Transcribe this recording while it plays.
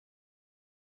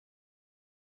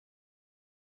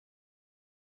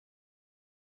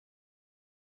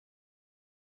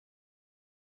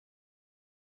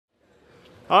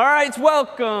All right,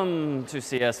 welcome to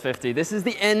CS50. This is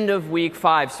the end of week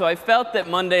 5. So I felt that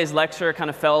Monday's lecture kind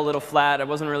of fell a little flat. I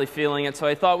wasn't really feeling it. So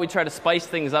I thought we'd try to spice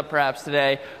things up perhaps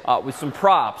today with some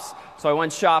props. So I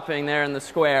went shopping there in the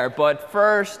square. But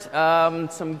first,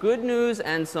 some good news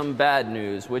and some bad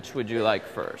news. Which would you like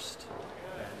first?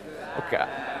 OK.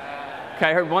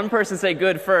 I heard one person say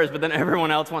good first, but then everyone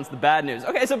else wants the bad news.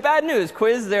 OK, so bad news.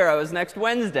 Quiz 0 is next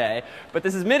Wednesday. But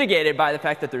this is mitigated by the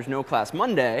fact that there's no class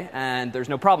Monday, and there's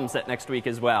no problem set next week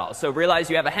as well. So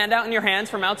realize you have a handout in your hands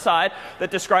from outside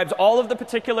that describes all of the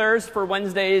particulars for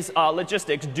Wednesday's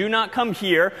logistics. Do not come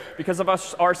here. Because of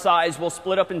our size, we'll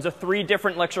split up into 3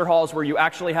 different lecture halls where you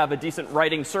actually have a decent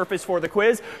writing surface for the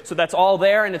quiz. So that's all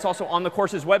there, and it's also on the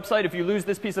course's website. If you lose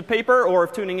this piece of paper, or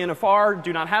if tuning in afar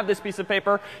do not have this piece of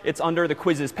paper, it's under the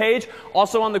quizzes page.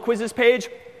 Also on the quizzes page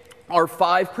are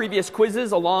 5 previous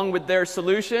quizzes along with their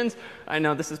solutions. I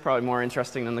know this is probably more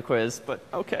interesting than the quiz, but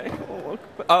OK.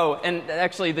 Oh, and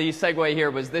actually the segue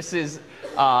here was this is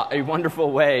a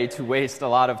wonderful way to waste a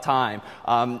lot of time.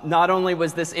 Not only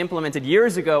was this implemented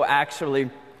years ago, actually,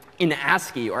 in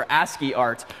ASCII or ASCII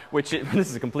art, which this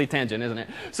is a complete tangent, isn't it?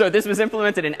 So this was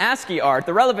implemented in ASCII art,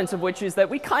 the relevance of which is that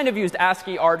we kind of used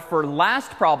ASCII art for last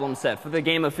problem set for the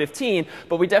game of 15,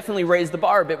 but we definitely raised the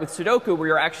bar a bit with Sudoku, where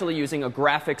you're actually using a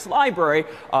graphics library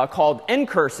called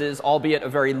ncurses, albeit a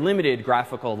very limited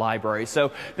graphical library.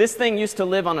 So this thing used to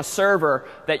live on a server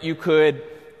that you could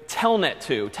telnet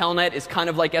to. Telnet is kind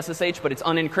of like SSH, but it's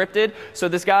unencrypted. So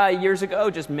this guy years ago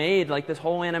just made like this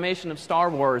whole animation of Star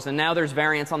Wars. And now there's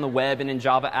variants on the web and in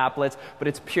Java applets. But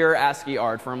it's pure ASCII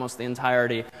art for almost the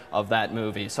entirety of that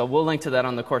movie. So we'll link to that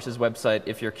on the course's website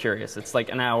if you're curious. It's like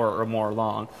an hour or more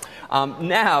long.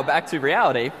 Now, back to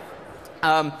reality.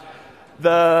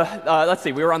 Let's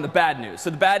see, we were on the bad news. So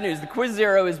the bad news, the quiz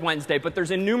 0 is Wednesday, but there's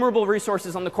innumerable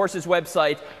resources on the course's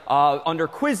website under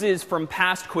quizzes from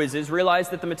past quizzes. Realize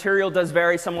that the material does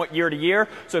vary somewhat year to year.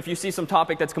 So if you see some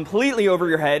topic that's completely over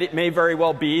your head, it may very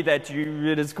well be that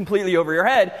it is completely over your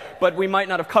head, but we might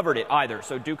not have covered it either.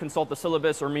 So do consult the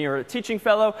syllabus or me or a teaching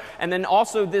fellow. And then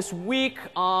also this week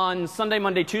on Sunday,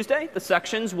 Monday, Tuesday, the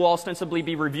sections will ostensibly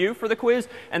be review for the quiz.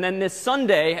 And then this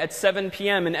Sunday at 7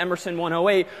 p.m. in Emerson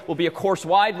 108 will be a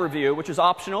course-wide review, which is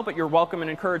optional, but you're welcome and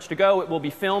encouraged to go. It will be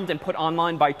filmed and put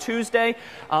online by Tuesday,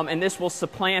 and this will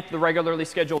supplant the regularly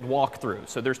scheduled walkthrough.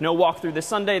 So there's no walkthrough this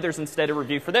Sunday. There's instead a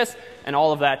review for this, and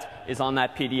all of that is on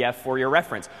that PDF for your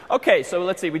reference. OK, so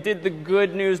let's see. We did the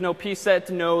good news, no PSET,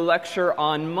 no lecture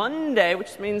on Monday,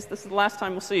 which means this is the last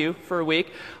time we'll see you for a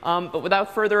week. But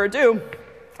without further ado,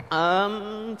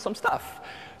 some stuff.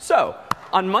 So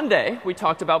on Monday, we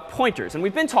talked about pointers. And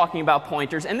we've been talking about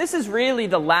pointers. And this is really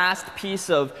the last piece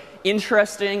of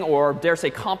interesting or, dare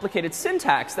say, complicated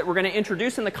syntax that we're going to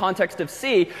introduce in the context of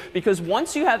C. Because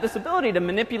once you have this ability to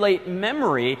manipulate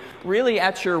memory really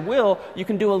at your will, you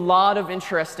can do a lot of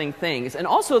interesting things. And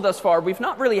also, thus far, we've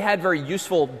not really had very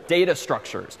useful data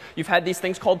structures. You've had these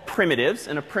things called primitives.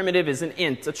 And a primitive is an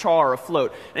int, a char, a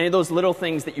float, any of those little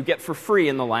things that you get for free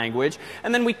in the language.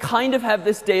 And then we kind of have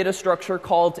this data structure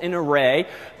called an array.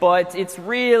 But it's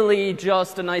really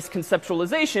just a nice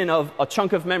conceptualization of a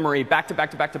chunk of memory back to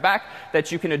back to back to back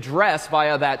that you can address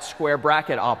via that square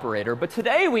bracket operator. But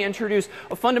today we introduce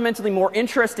a fundamentally more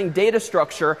interesting data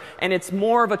structure, and it's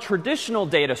more of a traditional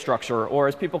data structure, or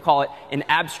as people call it, an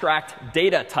abstract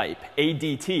data type,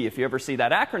 ADT, if you ever see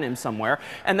that acronym somewhere.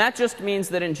 And that just means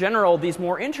that in general, these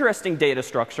more interesting data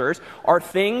structures are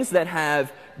things that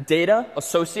have data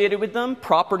associated with them,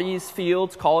 properties,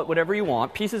 fields, call it whatever you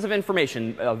want, pieces of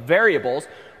information, variables,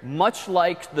 much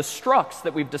like the structs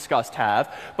that we've discussed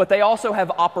have, but they also have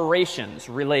operations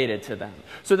related to them.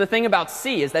 So the thing about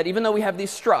C is that even though we have these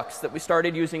structs that we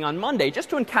started using on Monday, just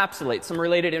to encapsulate some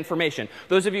related information,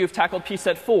 those of you who've tackled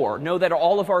PSET 4 know that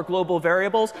all of our global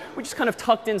variables, we just kind of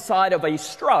tucked inside of a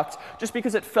struct just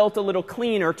because it felt a little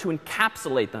cleaner to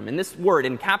encapsulate them. And this word,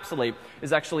 encapsulate,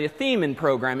 is actually a theme in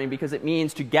programming because it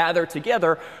means to gather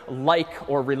together like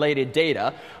or related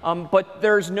data. But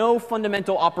there's no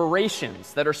fundamental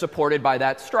operations that are supported by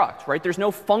that struct, right? There's no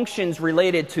functions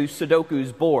related to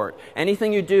Sudoku's board.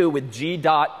 Anything you do with g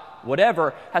dot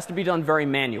whatever has to be done very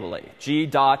manually. G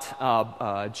dot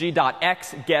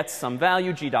x gets some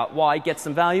value, g dot y gets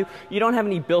some value. You don't have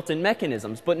any built-in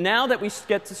mechanisms. But now that we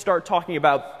get to start talking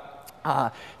about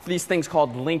these things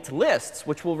called linked lists,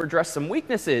 which will redress some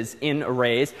weaknesses in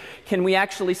arrays, can we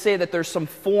actually say that there's some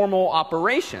formal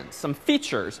operations, some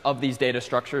features of these data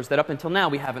structures that up until now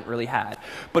we haven't really had?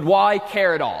 But why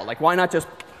care at all? Like, why not just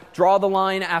draw the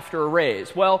line after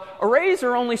arrays? Well, arrays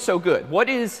are only so good. What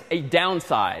is a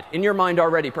downside in your mind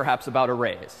already, perhaps, about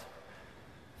arrays?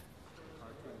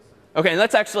 OK, and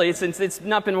let's actually, since it's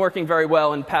not been working very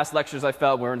well in past lectures, I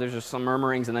felt where there's just some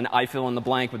murmurings and then I fill in the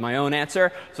blank with my own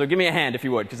answer. So give me a hand if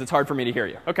you would, because it's hard for me to hear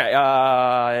you.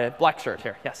 OK, black shirt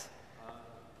here. Yes.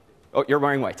 Oh, you're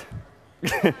wearing white.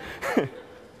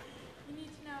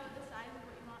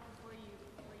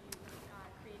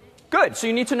 Good. So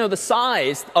you need to know the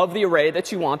size of the array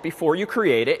that you want before you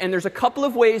create it. And there's a couple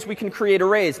of ways we can create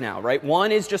arrays now, right?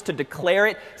 One is just to declare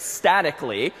it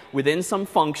statically within some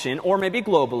function, or maybe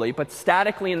globally, but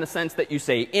statically in the sense that you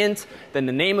say int, then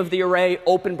the name of the array,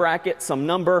 open bracket, some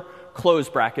number, close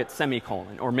bracket,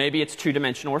 semicolon. Or maybe it's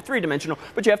 2-dimensional or 3-dimensional,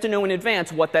 but you have to know in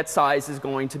advance what that size is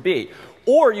going to be.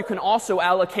 Or you can also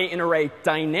allocate an array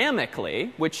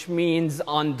dynamically, which means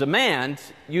on demand,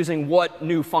 using what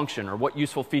new function or what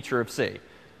useful feature of C?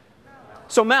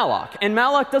 So malloc. And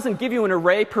malloc doesn't give you an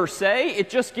array per se. It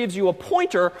just gives you a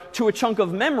pointer to a chunk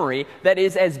of memory that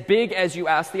is as big as you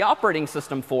ask the operating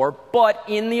system for. But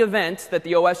in the event that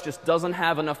the OS just doesn't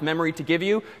have enough memory to give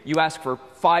you, you ask for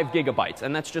 5 gigabytes.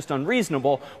 And that's just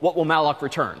unreasonable. What will malloc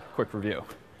return? Quick review.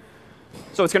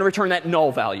 So it's going to return that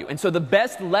null value. And so the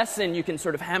best lesson you can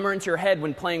sort of hammer into your head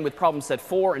when playing with problem set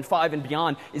 4 and 5 and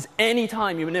beyond is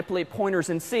anytime you manipulate pointers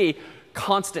in C,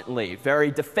 constantly, very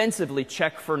defensively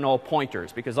check for null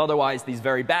pointers, because otherwise these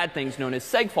very bad things known as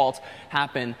seg faults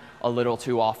happen a little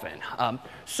too often.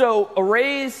 So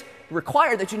arrays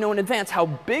require that you know in advance how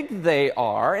big they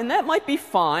are. And that might be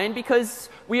fine, because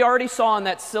we already saw in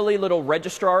that silly little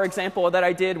registrar example that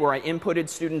I did where I inputted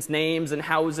students' names and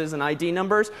houses and ID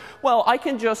numbers. Well, I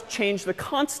can just change the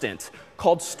constant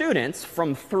called students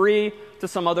from 3 to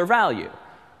some other value.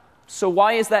 So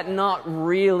why is that not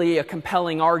really a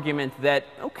compelling argument that,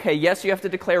 OK, yes, you have to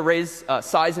declare array's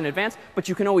size in advance, but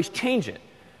you can always change it?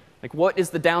 Like, what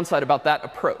is the downside about that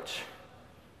approach?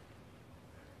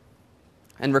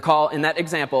 And recall, in that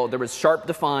example, there was sharp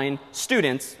define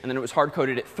students, and then it was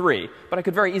hard-coded at 3. But I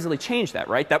could very easily change that,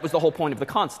 right? That was the whole point of the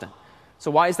constant.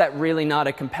 So why is that really not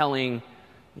a compelling,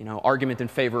 argument in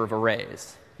favor of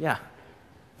arrays? Yeah.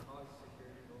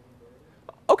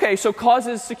 OK, so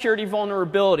causes security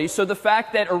vulnerability. So the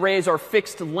fact that arrays are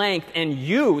fixed length and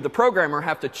you, the programmer,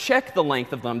 have to check the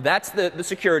length of them, that's the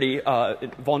security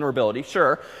vulnerability,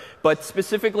 sure. But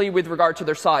specifically with regard to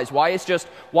their size, why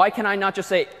can I not just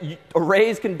say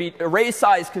array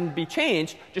size can be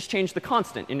changed, just change the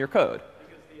constant in your code?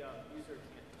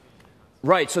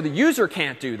 Right, so the user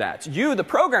can't do that. You, the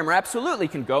programmer, absolutely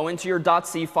can go into your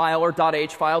 .c file or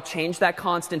 .h file, change that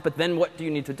constant, but then what do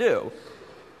you need to do?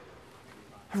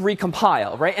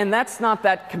 Recompile, right? And that's not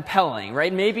that compelling,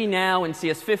 right? Maybe now in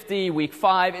CS50, week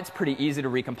 5, it's pretty easy to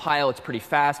recompile. It's pretty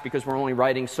fast because we're only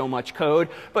writing so much code.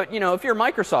 But if you're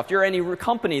Microsoft, you're any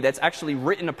company that's actually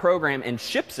written a program and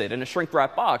ships it in a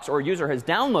shrink-wrap box, or a user has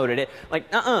downloaded it, like,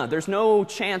 there's no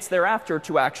chance thereafter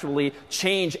to actually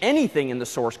change anything in the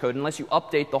source code unless you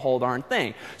update the whole darn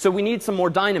thing. So we need some more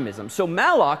dynamism. So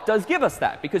malloc does give us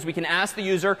that, because we can ask the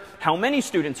user how many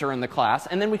students are in the class,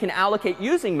 and then we can allocate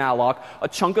using malloc a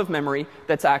chunk of memory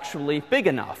that's actually big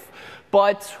enough.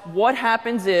 But what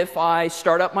happens if I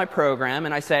start up my program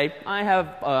and I say, I have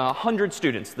 100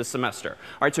 students this semester.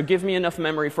 All right, so give me enough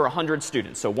memory for 100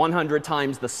 students. So 100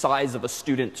 times the size of a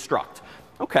student struct.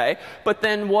 OK, but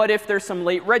then what if there's some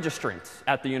late registrant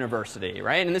at the university,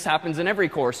 right? And this happens in every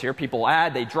course here. People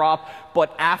add, they drop,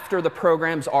 but after the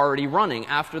program's already running,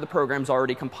 after the program's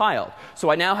already compiled. So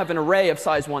I now have an array of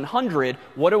size 100.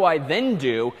 What do I then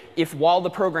do if while the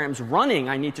program's running,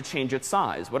 I need to change its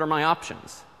size? What are my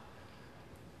options?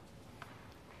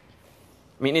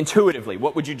 I mean, intuitively,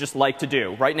 what would you just like to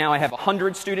do? Right now I have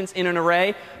 100 students in an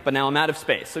array, but now I'm out of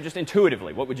space. So just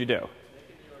intuitively, what would you do?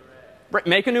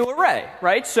 Make a new array,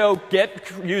 right? So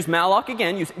use malloc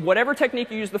again. Use whatever technique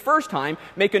you used the first time.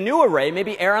 Make a new array.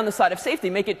 Maybe err on the side of safety.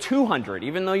 Make it 200,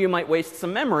 even though you might waste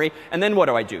some memory. And then what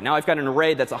do I do? Now I've got an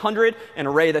array that's 100, an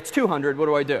array that's 200. What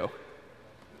do I do?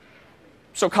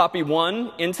 So copy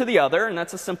one into the other. And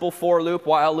that's a simple for loop,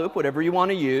 while loop, whatever you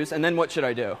want to use. And then what should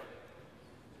I do?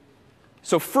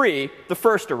 So free the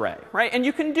first array, right? And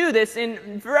you can do this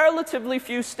in relatively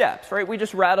few steps, right? We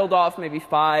just rattled off maybe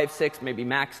 5, 6, maybe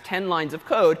max 10 lines of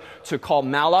code to call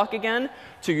malloc again,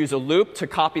 to use a loop to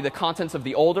copy the contents of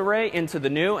the old array into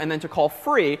the new, and then to call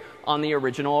free on the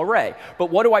original array. But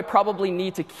what do I probably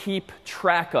need to keep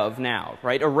track of now,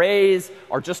 right? Arrays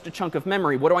are just a chunk of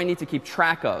memory. What do I need to keep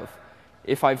track of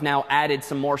if I've now added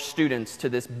some more students to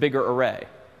this bigger array?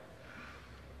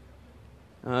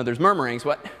 There's murmurings.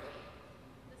 What?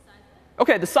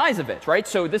 OK, the size of it, right?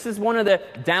 So this is one of the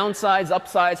downsides,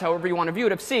 upsides, however you want to view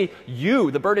it, of C.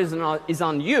 The burden is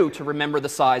on you to remember the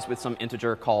size with some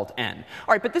integer called n.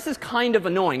 All right, but this is kind of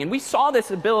annoying. And we saw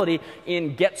this ability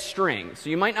in getString.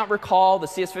 So you might not recall the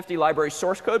CS50 library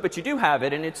source code, but you do have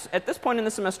it. And it's, at this point in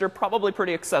the semester, probably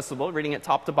pretty accessible, reading it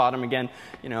top to bottom again,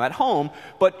 at home.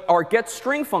 But our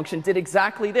getString function did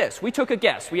exactly this. We took a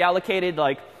guess. We allocated,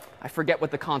 like, I forget what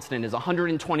the constant is,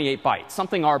 128 bytes,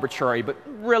 something arbitrary, but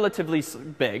relatively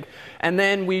big. And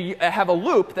then we have a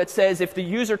loop that says if the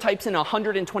user types in a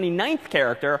 129th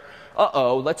character,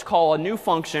 let's call a new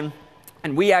function.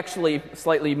 And we actually,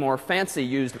 slightly more fancy,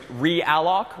 used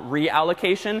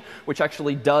reallocation, which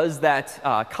actually does that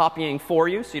copying for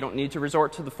you, so you don't need to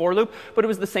resort to the for loop. But it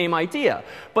was the same idea.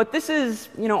 But this is,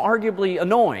 arguably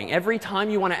annoying. Every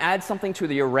time you want to add something to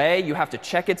the array, you have to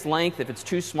check its length. If it's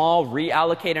too small,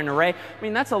 reallocate an array. I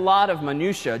mean, that's a lot of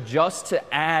minutia just to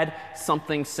add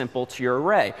something simple to your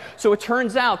array. So it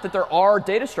turns out that there are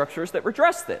data structures that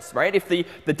redress this, right? If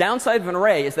the downside of an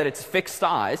array is that it's fixed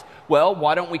size, well,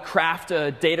 why don't we craft a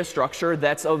data structure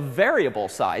that's of variable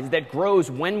size that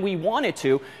grows when we want it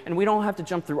to, and we don't have to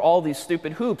jump through all these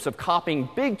stupid hoops of copying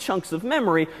big chunks of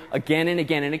memory again and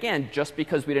again and again just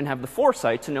because we didn't have the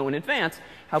foresight to know in advance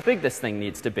how big this thing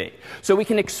needs to be. So we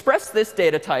can express this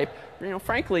data type,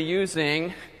 frankly,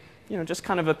 using just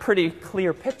kind of a pretty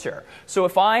clear picture. So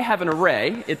if I have an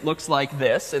array, it looks like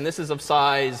this, and this is of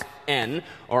size n,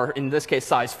 or in this case,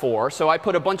 size 4. So I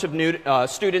put a bunch of new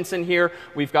students in here.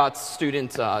 We've got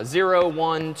student 0,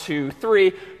 1, 2,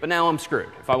 3, but now I'm screwed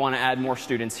if I want to add more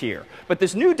students here. But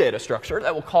this new data structure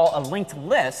that we'll call a linked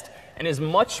list and is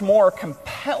much more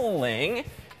compelling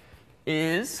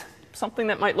is something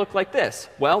that might look like this.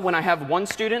 Well, when I have one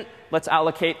student, let's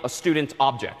allocate a student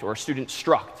object or a student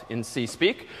struct in C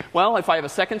speak. Well, if I have a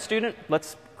second student,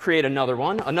 let's create another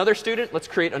one. Another student, let's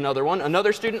create another one.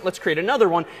 Another student, let's create another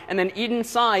one. And then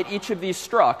inside each of these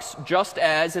structs, just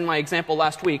as in my example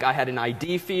last week, I had an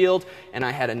ID field, and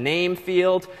I had a name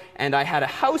field, and I had a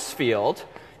house field,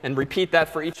 and repeat that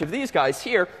for each of these guys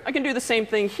here, I can do the same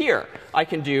thing here. I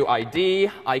can do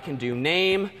ID, I can do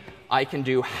name, I can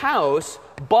do house,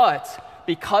 but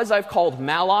because I've called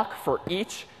malloc for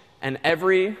each and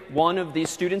every one of these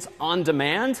students on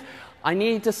demand, I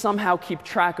need to somehow keep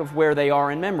track of where they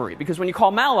are in memory. Because when you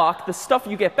call malloc, the stuff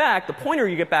you get back, the pointer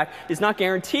you get back, is not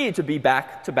guaranteed to be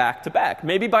back to back to back.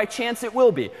 Maybe by chance it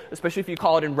will be, especially if you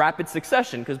call it in rapid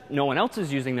succession, because no one else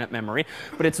is using that memory.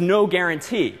 But it's no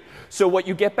guarantee. So what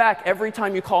you get back every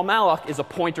time you call malloc is a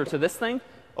pointer to this thing,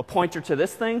 a pointer to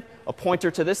this thing, a pointer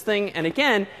to this thing, and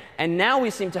again. And now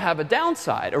we seem to have a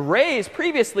downside. Arrays,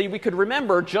 previously, we could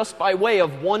remember just by way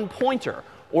of one pointer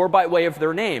or by way of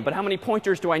their name. But how many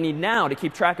pointers do I need now to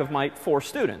keep track of my 4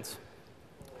 students?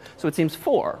 So it seems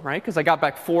 4, right? Because I got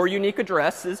back 4 unique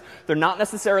addresses. They're not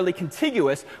necessarily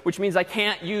contiguous, which means I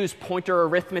can't use pointer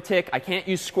arithmetic. I can't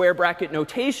use square bracket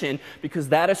notation, because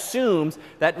that assumes,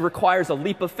 that requires a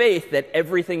leap of faith that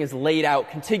everything is laid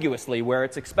out contiguously where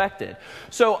it's expected.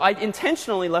 So I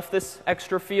intentionally left this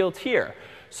extra field here.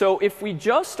 So if we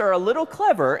just are a little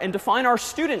clever and define our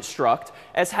student struct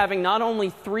as having not only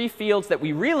 3 fields that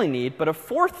we really need, but a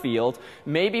 4th field,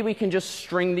 maybe we can just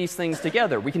string these things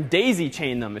together. We can daisy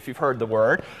chain them, if you've heard the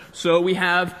word. So we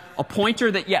have a pointer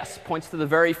that, yes, points to the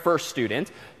very first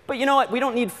student. But you know what? We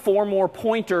don't need 4 more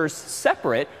pointers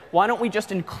separate. Why don't we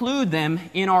just include them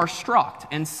in our struct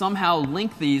and somehow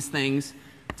link these things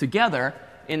together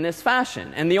in this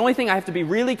fashion? And the only thing I have to be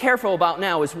really careful about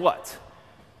now is what?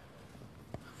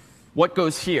 What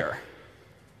goes here?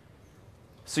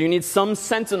 So you need some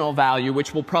sentinel value,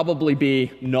 which will probably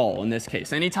be null in this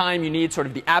case. Anytime you need sort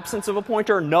of the absence of a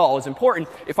pointer, null is important.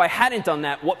 If I hadn't done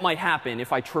that, what might happen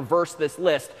if I traverse this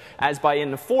list as by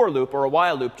in a for loop or a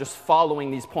while loop, just following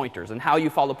these pointers? And how you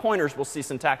follow pointers we'll see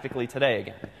syntactically today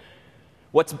again.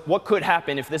 What could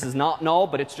happen if this is not null,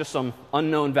 but it's just some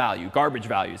unknown value, garbage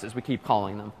values, as we keep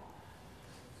calling them?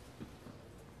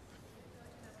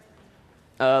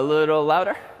 A little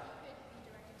louder.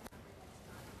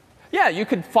 Yeah, you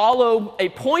could follow a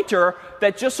pointer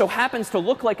that just so happens to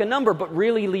look like a number, but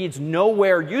really leads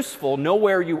nowhere useful,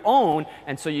 nowhere you own,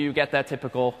 and so you get that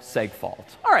typical seg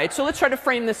fault. All right, so let's try to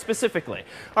frame this specifically.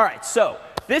 All right, so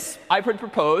this, I would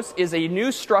propose, is a new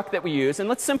struct that we use. And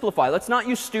let's simplify. Let's not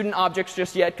use student objects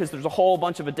just yet, because there's a whole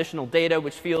bunch of additional data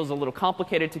which feels a little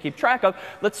complicated to keep track of.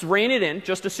 Let's rein it in.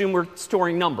 Just assume we're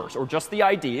storing numbers, or just the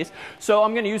IDs. So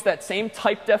I'm going to use that same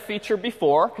typedef feature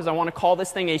before, because I want to call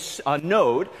this thing a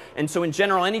node. And so in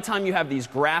general, anytime you have these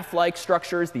graph-like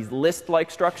structures, these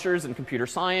list-like structures in computer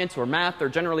science or math, they're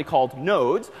generally called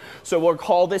nodes. So we'll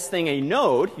call this thing a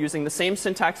node using the same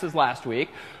syntax as last week.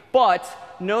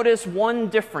 But notice one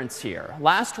difference here.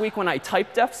 Last week when I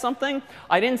typedef something,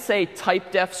 I didn't say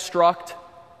typedef struct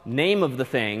name of the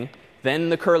thing, then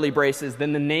the curly braces,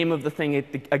 then the name of the thing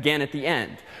again at the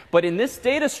end. But in this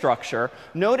data structure,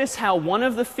 notice how one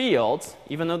of the fields,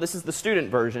 even though this is the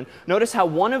student version, notice how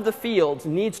one of the fields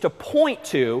needs to point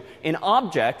to an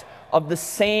object of the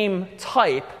same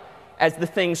type as the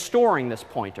thing storing this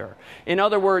pointer. In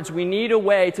other words, we need a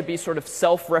way to be sort of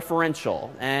self-referential.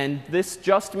 And this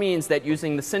just means that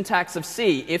using the syntax of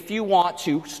C, if you want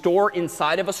to store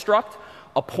inside of a struct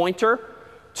a pointer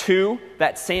to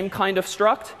that same kind of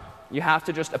struct, you have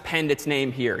to just append its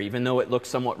name here, even though it looks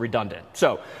somewhat redundant.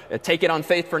 So take it on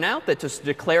faith for now that to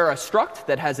declare a struct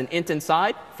that has an int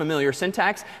inside, familiar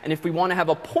syntax. And if we want to have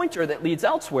a pointer that leads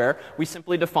elsewhere, we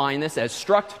simply define this as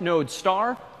struct node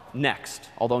star next,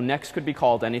 although next could be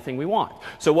called anything we want.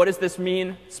 So what does this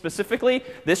mean specifically?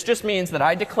 This just means that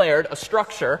I declared a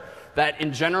structure that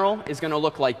in general is going to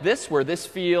look like this, where this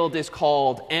field is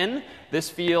called n, this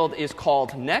field is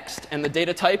called next, and the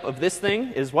data type of this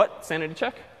thing is what? Sanity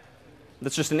check?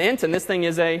 That's just an int, and this thing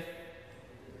is a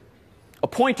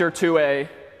pointer to a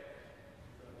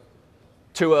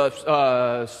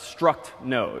struct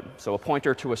node. So a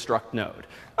pointer to a struct node.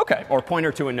 OK, or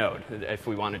pointer to a node, if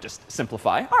we want to just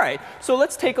simplify. All right, so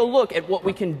let's take a look at what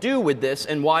we can do with this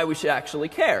and why we should actually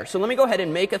care. So let me go ahead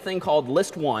and make a thing called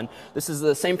list1. This is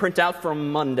the same printout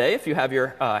from Monday, if you have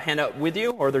your handout with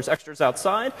you, or there's extras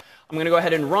outside. I'm going to go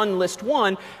ahead and run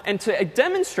list1. And to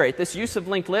demonstrate this use of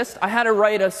linked list, I had to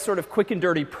write a sort of quick and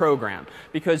dirty program,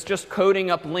 because just coding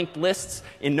up linked lists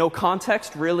in no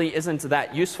context really isn't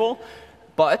that useful.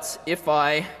 But if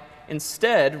I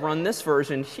instead run this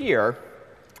version here,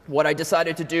 what I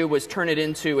decided to do was turn it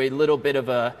into a little bit of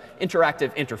an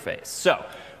interactive interface. So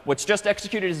what's just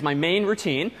executed is my main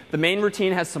routine. The main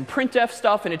routine has some printf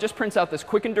stuff, and it just prints out this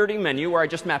quick and dirty menu where I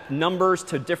just map numbers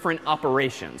to different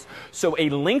operations. So a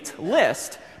linked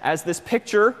list, as this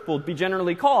picture will be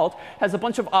generally called, has a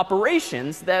bunch of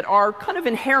operations that are kind of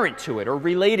inherent to it or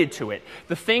related to it.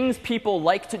 The things people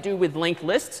like to do with linked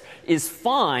lists is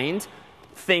find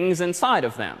things inside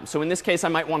of them. So in this case, I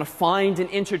might want to find an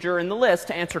integer in the list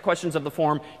to answer questions of the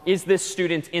form, is this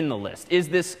student in the list? Is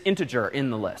this integer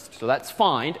in the list? So that's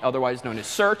find, otherwise known as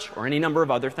search, or any number of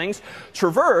other things.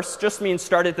 Traverse just means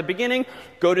start at the beginning,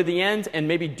 go to the end, and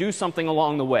maybe do something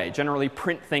along the way, generally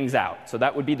print things out. So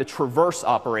that would be the traverse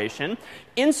operation.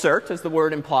 Insert, as the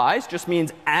word implies, just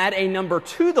means add a number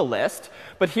to the list.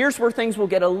 But here's where things will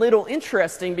get a little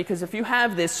interesting, because if you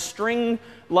have this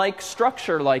string-like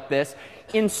structure like this,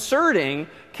 inserting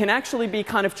can actually be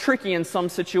kind of tricky in some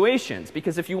situations,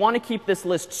 because if you want to keep this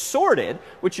list sorted,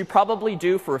 which you probably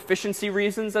do for efficiency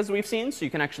reasons, as we've seen, so you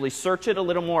can actually search it a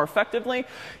little more effectively,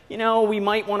 you know, we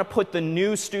might want to put the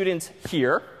new student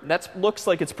here. That looks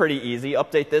like it's pretty easy.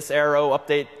 Update this arrow,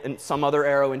 update some other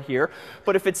arrow in here.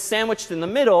 But if it's sandwiched in the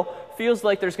middle, feels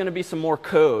like there's going to be some more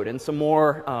code and some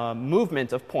more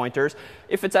movement of pointers.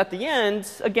 If it's at the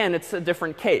end, again, it's a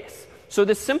different case. So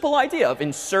this simple idea of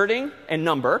inserting a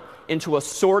number into a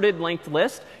sorted linked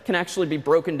list can actually be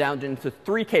broken down into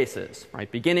three cases,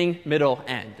 right? Beginning, middle,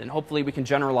 end. And hopefully we can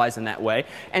generalize in that way.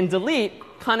 And delete,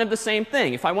 kind of the same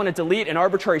thing. If I want to delete an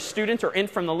arbitrary student or int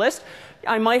from the list,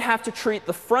 I might have to treat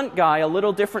the front guy a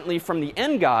little differently from the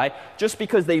end guy, just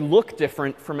because they look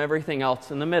different from everything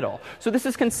else in the middle. So this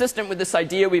is consistent with this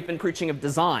idea we've been preaching of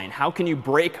design. How can you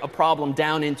break a problem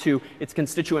down into its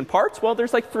constituent parts? Well,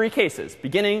 there's like three cases: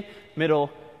 beginning, middle,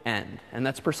 end. And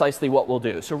that's precisely what we'll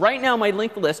do. So right now, my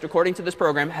linked list, according to this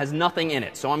program, has nothing in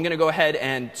it. So I'm going to go ahead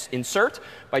and insert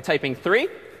by typing 3.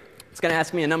 It's going to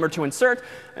ask me a number to insert,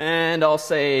 and I'll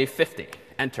say 50.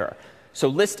 Enter. So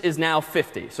list is now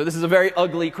 50. So this is a very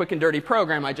ugly, quick and dirty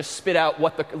program. I just spit out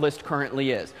what the list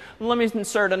currently is. Let me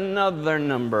insert another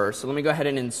number. So let me go ahead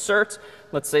and insert,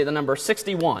 let's say, the number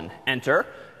 61. Enter.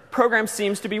 Program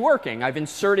seems to be working. I've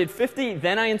inserted 50,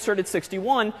 then I inserted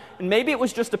 61, and maybe it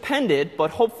was just appended,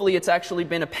 but hopefully it's actually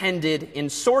been appended in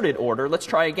sorted order. Let's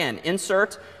try again.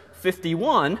 Insert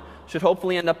 51 should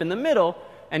hopefully end up in the middle,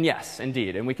 and yes,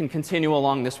 indeed. And we can continue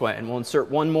along this way, and we'll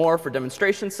insert one more for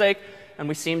demonstration's sake, and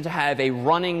we seem to have a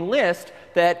running list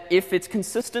that, if it's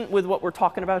consistent with what we're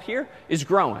talking about here, is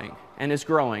growing and is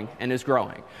growing and is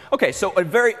growing. OK, so a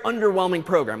very underwhelming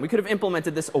program. We could have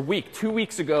implemented this a week, 2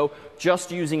 weeks ago,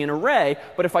 just using an array.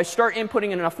 But if I start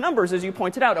inputting in enough numbers, as you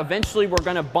pointed out, eventually we're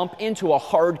going to bump into a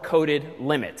hard-coded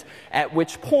limit, at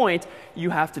which point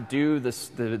you have to do this,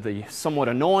 the somewhat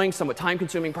annoying, somewhat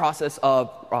time-consuming process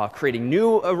of creating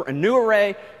a new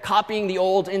array, copying the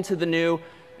old into the new,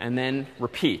 and then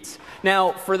repeat.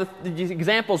 Now, for the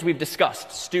examples we've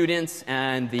discussed, students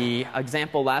and the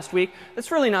example last week,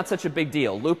 that's really not such a big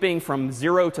deal. Looping from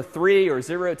 0 to 3 or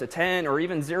 0 to 10 or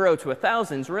even 0 to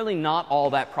 1,000 is really not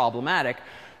all that problematic.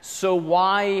 So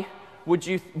why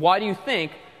do you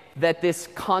think that this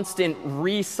constant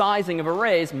resizing of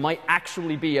arrays might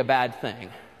actually be a bad thing?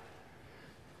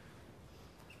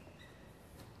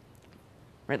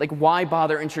 Right? Like, why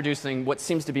bother introducing what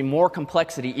seems to be more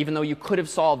complexity, even though you could have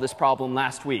solved this problem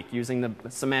last week using the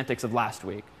semantics of last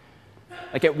week?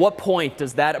 Like, at what point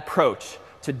does that approach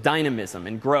to dynamism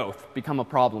and growth become a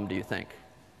problem, do you think?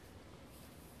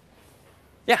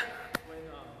 Yeah? When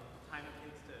time it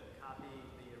takes to copy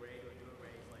the array to a new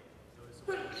array, like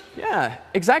those. Yeah,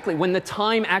 exactly. When the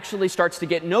time actually starts to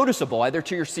get noticeable, either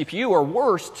to your CPU or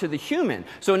worse, to the human.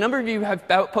 So a number of you have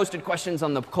posted questions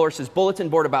on the course's bulletin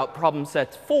board about problem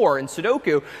set 4 in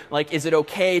Sudoku. Like, is it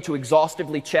OK to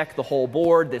exhaustively check the whole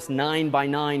board, this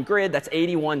 9×9 grid? That's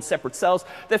 81 separate cells.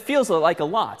 That feels like a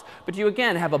lot. But you,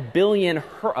 again, have a billion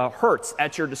hertz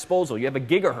at your disposal. You have a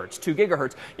gigahertz, 2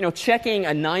 gigahertz. You know, checking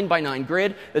a 9×9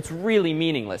 grid, that's really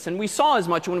meaningless. And we saw as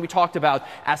much when we talked about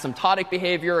asymptotic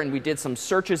behavior and we did some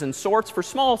searches and sorts. For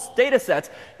small data sets,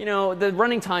 you know, the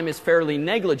running time is fairly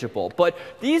negligible. But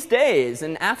these days,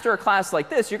 and after a class like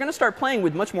this, you're going to start playing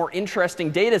with much more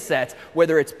interesting data sets,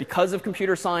 whether it's because of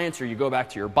computer science or you go back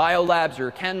to your bio labs or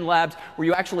your chem labs, where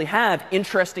you actually have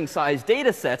interesting sized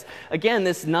data sets. Again,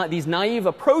 these naive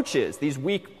approaches, these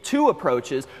weak 2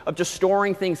 approaches of just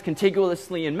storing things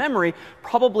contiguously in memory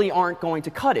probably aren't going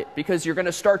to cut it, because you're going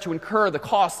to start to incur the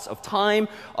costs of time,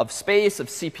 of space, of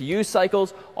CPU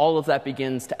cycles. All of that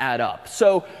begins to add up.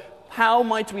 So how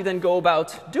might we then go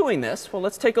about doing this? Well,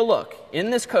 let's take a look. In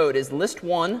this code is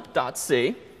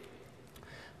list1.c.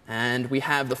 And we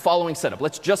have the following setup.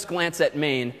 Let's just glance at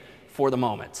main for the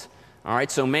moment. All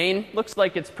right, so main looks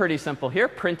like it's pretty simple here.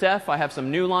 Printf, I have some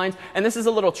new lines. And this is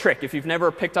a little trick. If you've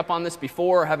never picked up on this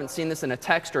before or haven't seen this in a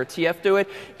text or a TF do it,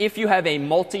 if you have a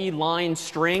multi-line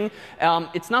string,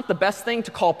 it's not the best thing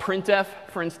to call printf,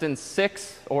 for instance,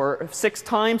 6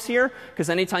 times here, because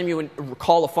anytime you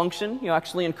call a function, you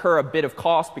actually incur a bit of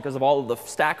cost because of all of the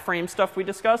stack frame stuff we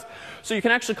discussed. So you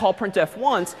can actually call printf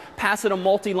once, pass it a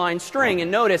multi-line string, and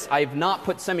notice I have not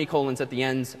put semicolons at the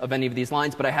ends of any of these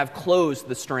lines, but I have closed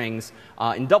the strings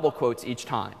in double quotes each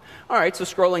time. All right, so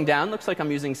scrolling down, looks like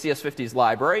I'm using CS50's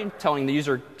library, telling the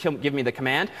user to give me the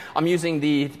command. I'm using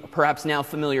the perhaps now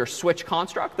familiar switch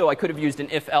construct, though I could have used an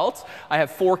if-else. I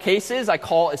have 4 cases. I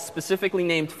call a specifically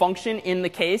named function in the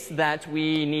case that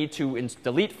we need to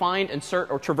delete, find, insert,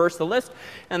 or traverse the list.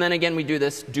 And then again, we do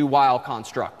this do-while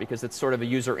construct, because it's sort of a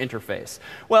user interface.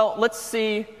 Well, let's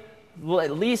see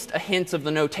at least a hint of the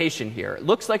notation here. It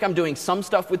looks like I'm doing some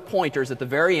stuff with pointers at the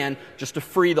very end just to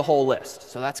free the whole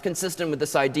list. So that's consistent with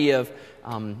this idea of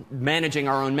managing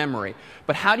our own memory.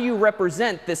 But how do you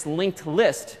represent this linked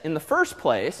list in the first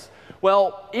place?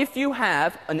 Well, if you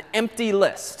have an empty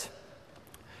list,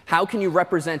 how can you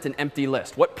represent an empty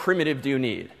list? What primitive do you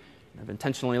need? I've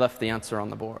intentionally left the answer on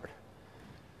the board.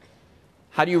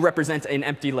 How do you represent an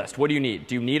empty list? What do you need?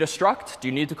 Do you need a struct? Do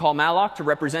you need to call malloc to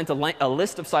represent a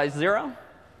list of size 0?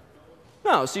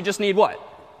 No, so you just need what?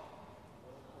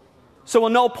 So a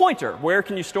null pointer, where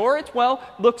can you store it? Well,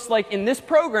 looks like in this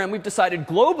program we've decided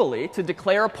globally to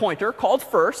declare a pointer called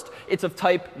first. It's of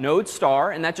type node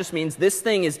star, and that just means this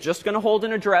thing is just going to hold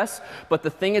an address, but the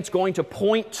thing it's going to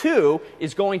point to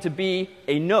is going to be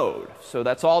a node. So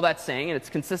that's all that's saying, and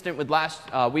it's consistent with last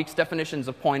week's definitions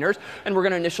of pointers, and we're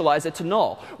going to initialize it to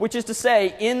null. Which is to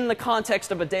say, in the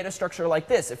context of a data structure like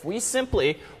this, if we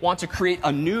simply want to create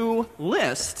a new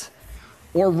list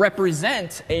or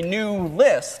represent a new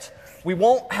list, we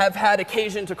won't have had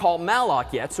occasion to call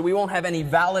malloc yet, so we won't have any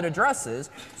valid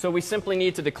addresses. So we simply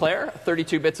need to declare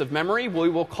 32 bits of memory. We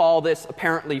will call this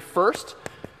apparently first.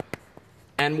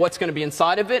 And what's going to be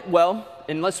inside of it? Well,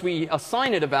 unless we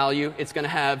assign it a value, it's going to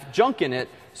have junk in it.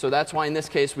 So that's why in this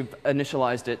case we've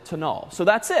initialized it to null. So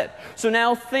that's it. So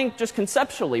now think just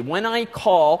conceptually. When I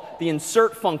call the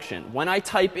insert function, when I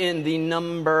type in the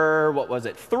number, what was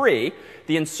it, 3,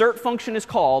 the insert function is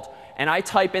called, and I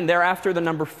type in thereafter the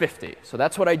number 50. So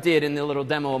that's what I did in the little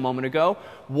demo a moment ago.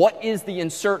 What is the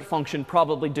insert function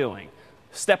probably doing?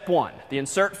 Step 1, the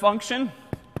insert function,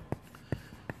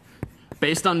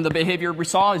 based on the behavior we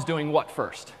saw, is doing what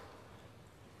first?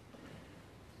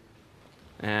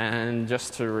 And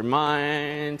just to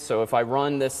remind, so if I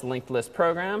run this linked list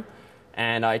program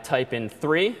and I type in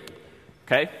 3,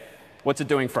 OK, what's it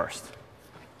doing first?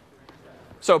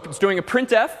 So it's doing a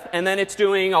printf, and then it's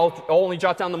doing, I'll only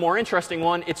jot down the more interesting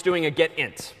one, it's doing a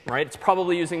getInt, right? It's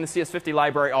probably using the CS50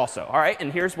 library also. All right,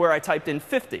 and here's where I typed in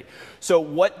 50. So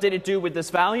what did it do with this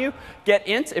value?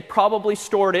 GetInt, it probably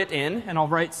stored it in, and I'll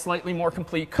write slightly more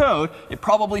complete code, it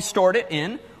probably stored it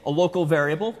in a local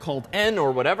variable called n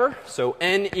or whatever. So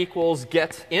n equals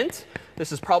getInt.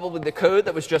 This is probably the code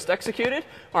that was just executed.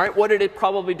 All right, what did it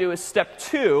probably do is step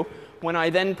 2, when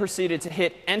I then proceeded to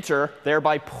hit enter,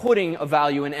 thereby putting a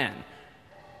value in n.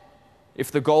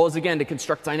 If the goal is, again, to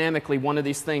construct dynamically one of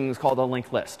these things called a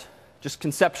linked list. Just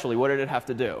conceptually, what did it have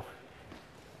to do?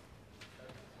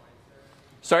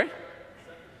 Sorry?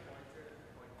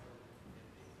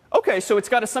 OK, so it's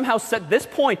got to somehow set this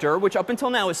pointer, which up until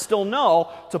now is still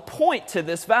null, to point to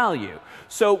this value.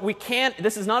 So we can't,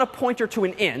 this is not a pointer to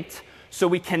an int. So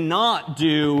we cannot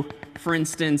do, for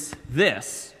instance,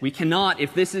 this. We cannot,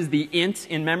 if this is the int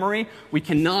in memory, we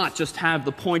cannot just have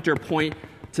the pointer point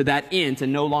to that int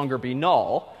and no longer be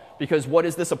null. Because what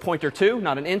is this a pointer to?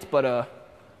 Not an int, but a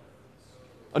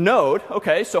node.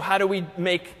 OK, so how do we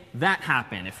make that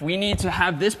happen? If we need to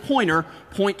have this pointer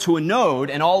point to a node,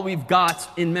 and all we've got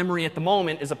in memory at the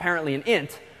moment is apparently an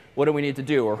int, what do we need to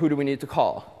do? Or who do we need to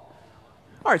call?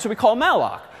 All right, so we call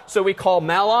malloc. So we call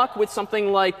malloc with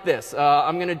something like this.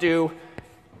 I'm going to do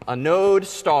a node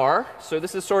star. So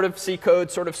this is sort of C code,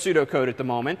 sort of pseudocode at the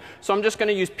moment. So I'm just going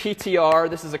to use ptr.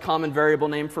 This is a common variable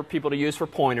name for people to use for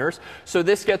pointers. So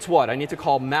this gets what? I need to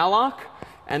call malloc.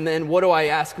 And then what do I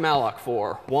ask malloc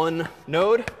for? One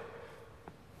node?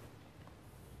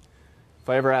 If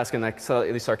I ever ask in that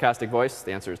slightly sarcastic voice,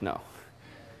 the answer is no.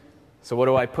 So what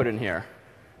do I put in here?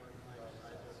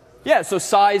 Yeah, so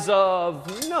size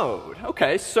of node.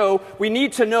 OK, so we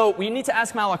need to know, we need to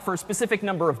ask malloc for a specific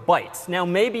number of bytes. Now,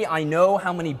 maybe I know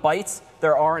how many bytes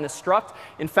there are in a struct.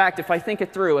 In fact, if I think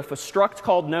it through, if a struct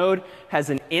called node has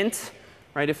an int,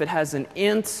 right, if it has an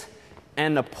int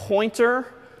and a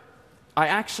pointer, I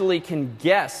actually can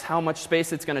guess how much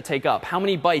space it's going to take up. How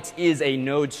many bytes is a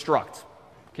node struct?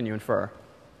 Can you infer?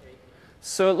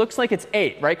 So it looks like it's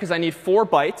 8, right? Because I need 4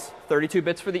 bytes, 32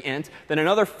 bits for the int, then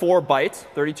another 4 bytes,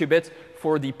 32 bits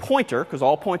for the pointer, because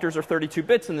all pointers are 32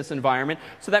 bits in this environment.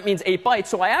 So that means 8 bytes.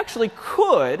 So I actually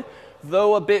could,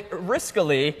 though a bit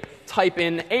riskily, type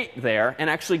in 8 there and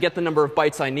actually get the number of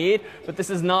bytes I need. But this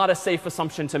is not a safe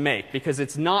assumption to make, because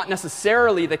it's not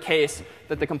necessarily the case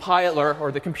that the compiler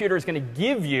or the computer is going to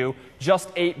give you just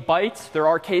 8 bytes. There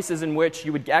are cases in which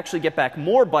you would actually get back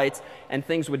more bytes, and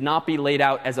things would not be laid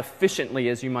out as efficiently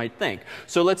as you might think.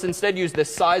 So let's instead use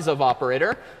this size of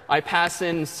operator. I pass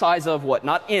in size of what?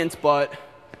 Not int, but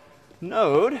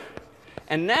node.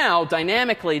 And now,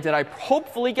 dynamically, did I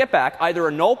hopefully get back either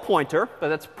a null pointer, but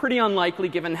that's pretty unlikely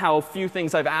given how few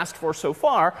things I've asked for so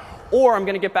far, or I'm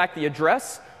going to get back the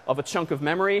address of a chunk of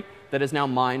memory that is now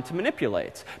mine to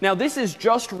manipulate. Now, this is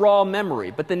just raw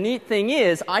memory. But the neat thing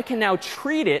is I can now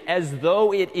treat it as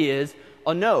though it is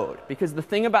a node. Because the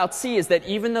thing about C is that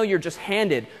even though you're just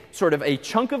handed sort of a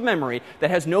chunk of memory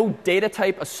that has no data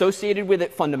type associated with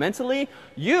it fundamentally,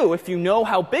 you, if you know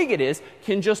how big it is,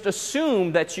 can just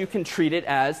assume that you can treat it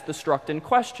as the struct in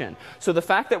question. So the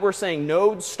fact that we're saying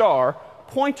node star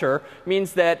pointer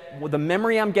means that the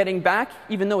memory I'm getting back,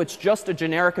 even though it's just a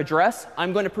generic address,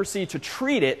 I'm going to proceed to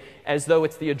treat it as though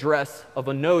it's the address of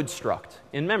a node struct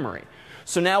in memory.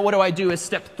 So now what do I do as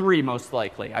step 3 most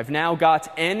likely? I've now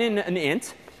got n in an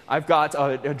int. I've got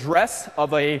an address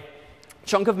of a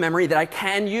chunk of memory that I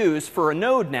can use for a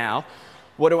node now.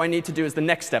 What do I need to do as the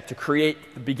next step to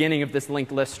create the beginning of this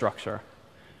linked list structure?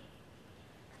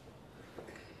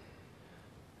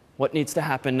 What needs to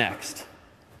happen next?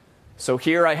 So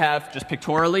here I have, just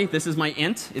pictorially, this is my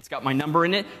int. It's got my number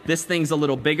in it. This thing's a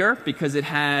little bigger because it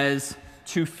has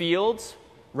 2 fields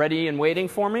ready and waiting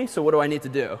for me. So what do I need to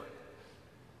do?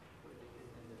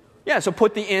 Yeah, so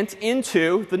put the int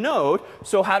into the node.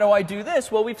 So how do I do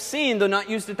this? Well, we've seen, though not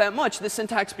used it that much, this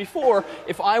syntax before.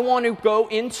 If I want to go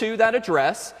into that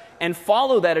address and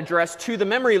follow that address to the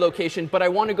memory location, but I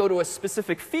want to go to a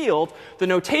specific field, the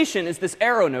notation is this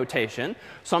arrow notation.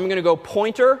 So I'm going to go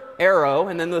pointer, arrow,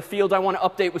 and then the field I want to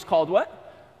update was called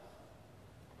what?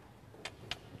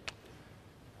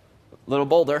 Little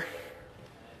bolder.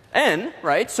 N,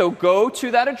 right? So go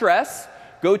to that address,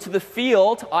 go to the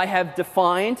field I have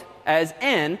defined as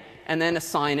n, and then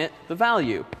assign it the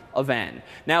value, of n.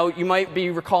 Now, you might be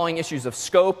recalling issues of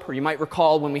scope, or you might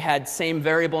recall when we had same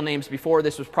variable names before,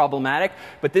 this was problematic.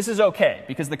 But this is OK,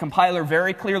 because the compiler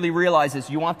very clearly realizes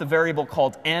you want the variable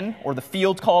called n, or the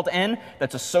field called n,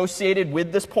 that's associated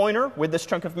with this pointer, with this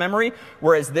chunk of memory,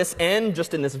 whereas this n,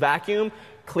 just in this vacuum,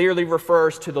 clearly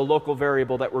refers to the local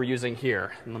variable that we're using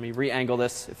here. And let me re-angle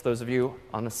this if those of you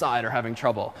on the side are having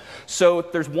trouble. So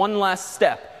there's one last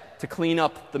step to clean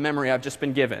up the memory I've just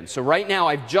been given. So right now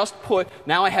I've just put,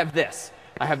 now I have this.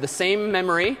 I have the same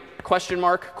memory, question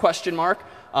mark,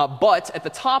 but at the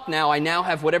top now I now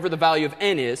have whatever the value of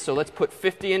n is. So let's put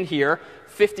 50 in here.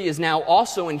 50 is now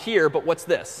also in here, but what's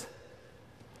this?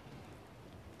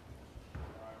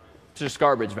 Just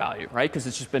garbage value, right? Because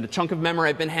it's just been a chunk of memory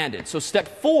I've been handed. So step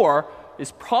 4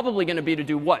 is probably going to be to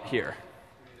do what here?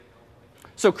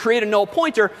 So create a null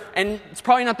pointer. And it's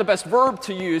probably not the best verb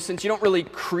to use since you don't really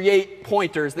create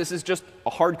pointers. This is just a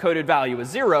hard-coded value, a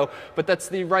 0. But that's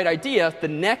the right idea. The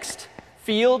next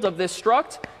field of this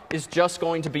struct is just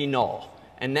going to be null.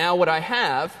 And now what I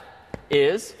have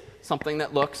is something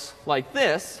that looks like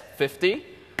this, 50,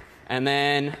 and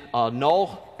then a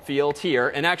null field here.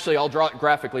 And actually, I'll draw it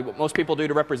graphically. What most people do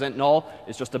to represent null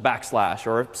is just a backslash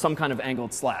or some kind of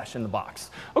angled slash in the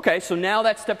box. OK, so now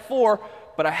that's step 4.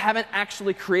 But I haven't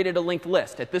actually created a linked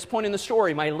list. At this point in the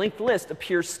story, my linked list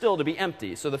appears still to be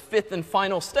empty. So the 5th and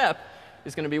final step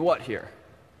is going to be what here?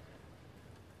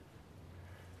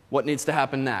 What needs to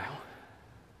happen now?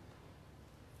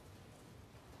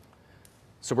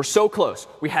 So we're so close.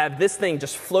 We have this thing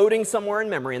just floating somewhere in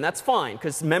memory, and that's fine,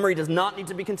 because memory does not need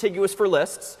to be contiguous for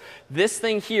lists. This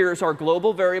thing here is our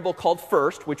global variable called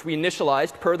first, which we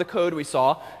initialized, per the code we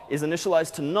saw, is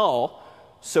initialized to null.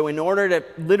 So in order to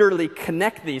literally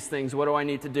connect these things, what do I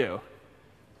need to do?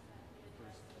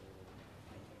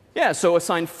 Yeah, so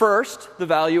assign first the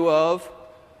value of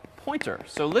pointer.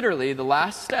 So literally, the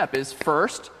last step is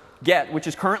first get, which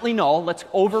is currently null. Let's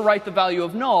overwrite the value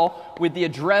of null with the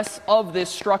address of this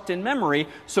struct in memory.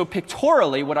 So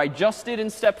pictorially, what I just did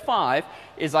in step 5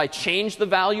 is I changed the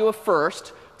value of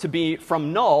first to be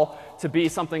from null to be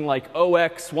something like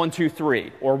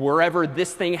OX123, or wherever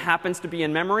this thing happens to be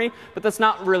in memory. But that's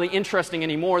not really interesting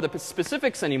anymore, the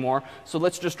specifics anymore. So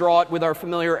let's just draw it with our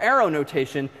familiar arrow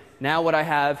notation. Now what I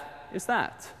have is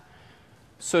that.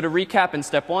 So to recap in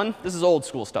step 1, this is old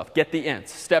school stuff. Get the int.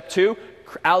 Step 2,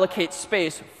 allocate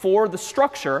space for the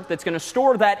structure that's going to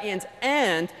store that int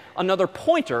and another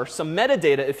pointer, some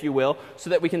metadata, if you will,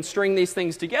 so that we can string these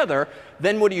things together.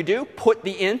 Then what do? Put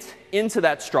the int into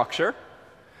that structure.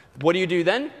 What do you do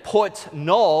then? Put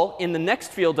null in the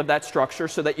next field of that structure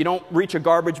so that you don't reach a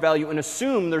garbage value and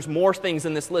assume there's more things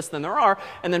in this list than there are.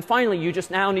 And then finally, you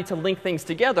just now need to link things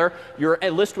together. Your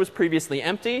list was previously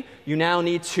empty. You now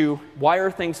need to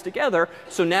wire things together.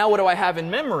 So now what do I have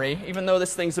in memory? Even though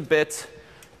this thing's a bit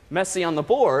messy on the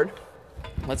board,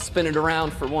 let's spin it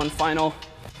around for one final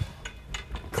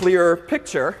clearer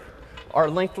picture. Our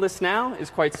linked list now is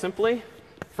quite simply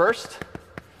first.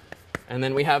 And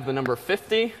then we have the number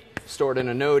 50 stored in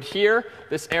a node here.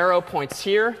 This arrow points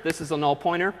here. This is a null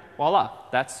pointer. Voila,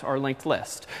 that's our linked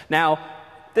list. Now,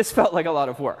 this felt like a lot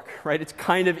of work, right? It's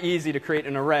kind of easy to create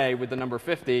an array with the number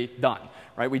 50 done,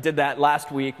 right? We did that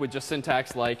last week with just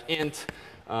syntax like int,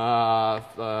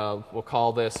 we'll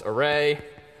call this array,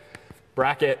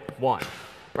 bracket 1.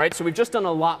 Right? So we've just done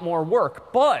a lot more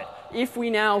work. But if we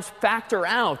now factor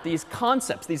out these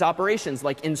concepts, these operations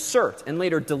like insert and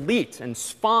later delete and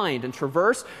find and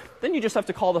traverse, then you just have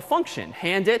to call the function,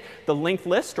 hand it the linked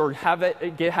list, or have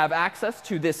access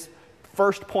to this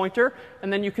first pointer,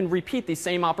 and then you can repeat these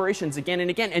same operations again and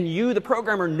again. And you, the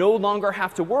programmer, no longer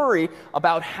have to worry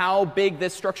about how big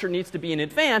this structure needs to be in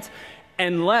advance,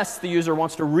 unless the user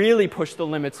wants to really push the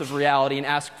limits of reality and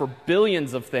ask for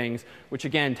billions of things, which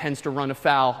again tends to run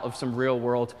afoul of some real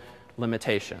world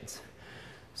limitations.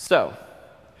 So,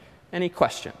 any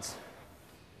questions?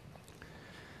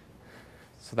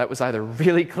 So that was either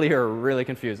really clear or really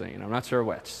confusing, and I'm not sure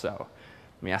which. So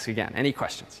let me ask again. Any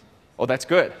questions? Oh, that's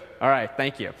good. All right,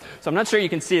 thank you. So I'm not sure you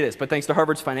can see this, but thanks to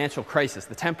Harvard's financial crisis,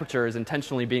 the temperature is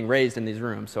intentionally being raised in these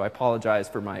rooms. So I apologize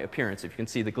for my appearance if you can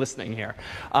see the glistening here.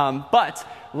 But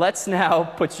let's now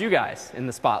put you guys in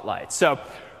the spotlight. So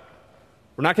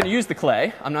we're not going to use the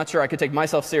clay. I'm not sure I could take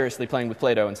myself seriously playing with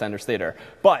Play-Doh in Sanders Theater.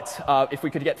 But if we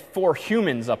could get 4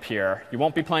 humans up here, you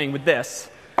won't be playing with this.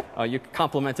 You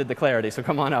complimented the clarity, so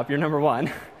come on up. You're number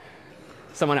 1.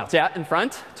 Someone else. Yeah, in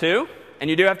front. 2. And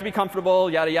you do have to be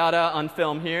comfortable, yada, yada, on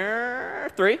film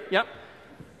here. 3, yep.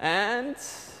 And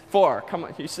 4, come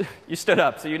on, you stood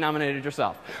up, so you nominated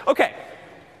yourself. OK,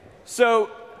 so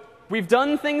we've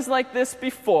done things like this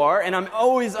before, and I'm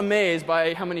always amazed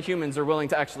by how many humans are willing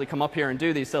to actually come up here and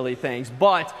do these silly things.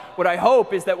 But what I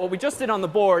hope is that what we just did on the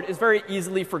board is very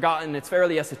easily forgotten. It's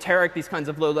fairly esoteric, these kinds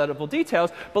of low-level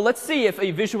details. But let's see if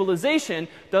a visualization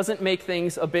doesn't make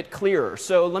things a bit clearer.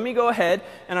 So let me go ahead,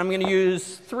 and I'm going to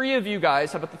use 3 of you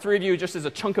guys. How about the 3 of you just as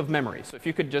a chunk of memory? So if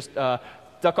you could just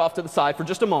duck off to the side for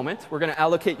just a moment. We're going to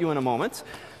allocate you in a moment.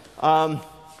 I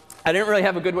didn't really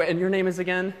have a good way. And your name is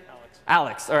again?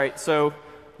 Alex. All right, so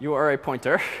you are a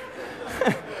pointer.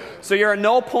 So you're a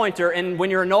null pointer, and when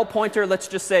you're a null pointer, let's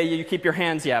just say you keep your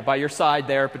hands, by your side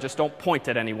there, but just don't point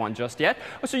at anyone just yet.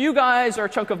 So you guys are a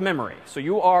chunk of memory. So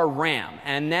you are RAM.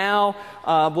 And now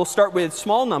we'll start with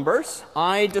small numbers.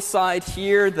 I decide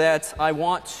here that I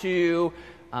want to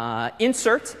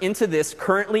insert into this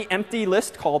currently empty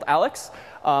list called Alex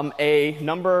a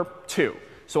number 2.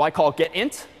 So I call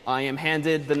getInt. I am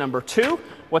handed the number 2.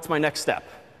 What's my next step?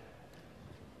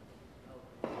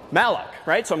 malloc,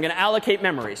 right? So I'm going to allocate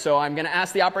memory. So I'm going to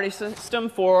ask the operating system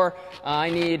for, I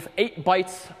need 8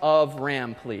 bytes of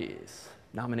RAM, please.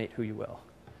 Nominate who you will.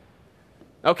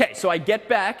 OK, so I get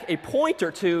back a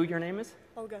pointer to, your name is?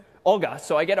 Olga. Olga.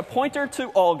 So I get a pointer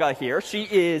to Olga here. She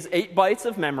is 8 bytes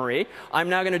of memory. I'm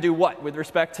now going to do what with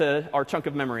respect to our chunk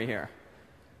of memory here?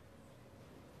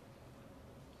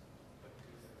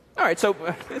 All right, so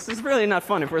this is really not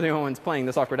fun if we're the only ones playing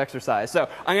this awkward exercise. So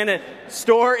I'm going to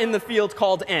store in the field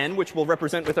called n, which we'll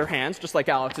represent with our hands, just like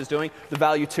Alex is doing, the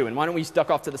value 2. And why don't we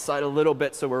duck off to the side a little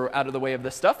bit so we're out of the way of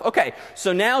this stuff? OK,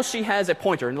 so now she has a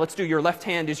pointer. And let's do your left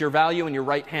hand is your value and your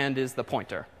right hand is the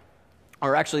pointer.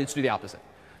 Or actually, let's do the opposite.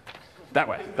 That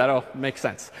way. That'll make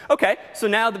sense. OK, so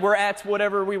now we're at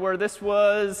whatever we were. This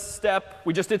was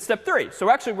we just did step 3. So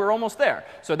actually, we're almost there.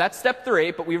 So that's step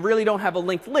 3, but we really don't have a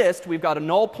linked list. We've got a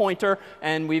null pointer,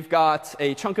 and we've got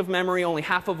a chunk of memory, only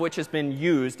half of which has been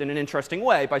used in an interesting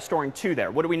way by storing 2 there.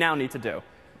 What do we now need to do?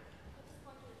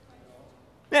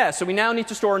 Yeah, so we now need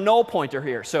to store a null pointer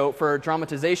here. So for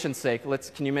dramatization's sake,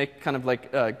 can you make kind of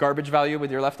like a garbage value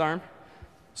with your left arm?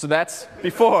 So that's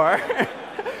before.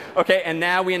 OK, and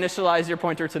now we initialize your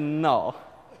pointer to null.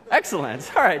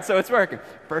 Excellent. All right, so it's working.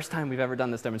 First time we've ever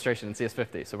done this demonstration in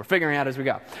CS50. So we're figuring out as we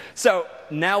go. So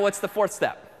now what's the 4th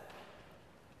step?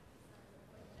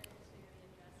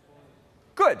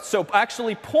 Good. So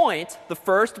actually point the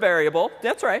first variable,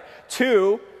 that's right,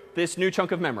 to this new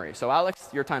chunk of memory. So Alex,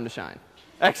 your time to shine.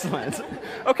 Excellent.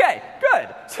 OK, good.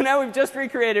 So now we've just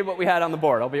recreated what we had on the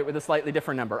board, albeit with a slightly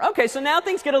different number. OK, so now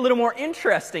things get a little more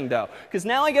interesting, though, because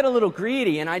now I get a little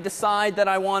greedy, and I decide that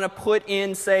I want to put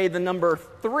in, say, the number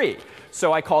 3.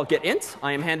 So I call getInt.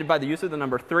 I am handed by the user the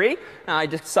number 3. Now I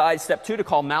decide step 2 to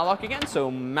call malloc again.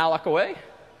 So malloc away.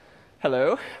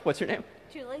 Hello. What's your name?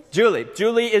 Julie. Julie.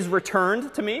 Julie is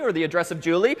returned to me, or the address of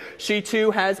Julie. She,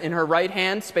 too, has in her right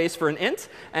hand space for an int.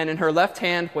 And in her left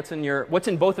hand, what's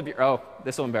in both of your, oh,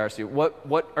 this will embarrass you.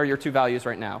 What are your 2 values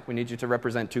right now? We need you to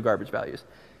represent 2 garbage values.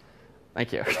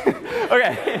 Thank you.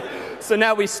 OK, so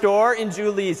now we store in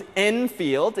Julie's n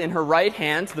field, in her right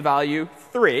hand, the value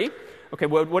 3. OK,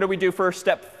 what do we do for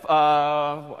step,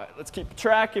 let's keep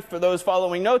track for those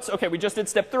following notes. OK, we just did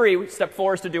step 3. Step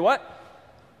 4 is to do what?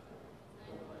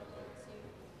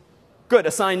 Good.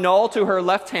 Assign null to her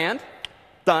left hand.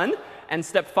 Done. And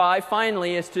step 5,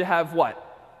 finally, is to have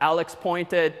what? Alex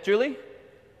point at Julie?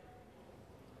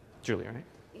 Julie, right?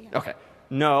 Yeah. OK.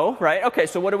 No, right? OK,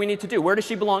 so what do we need to do? Where does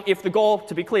she belong if the goal,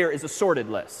 to be clear, is a sorted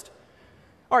list?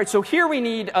 All right, so here we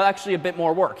need actually a bit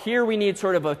more work. Here we need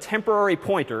sort of a temporary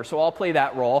pointer, so I'll play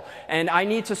that role. And I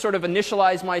need to sort of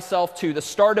initialize myself to the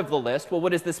start of the list. Well,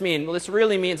 what does this mean? Well, this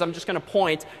really means I'm just going to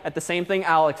point at the same thing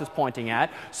Alex is pointing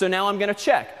at. So now I'm going to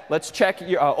check. Let's check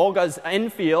Olga's n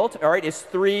field. All right, is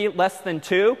 3 less than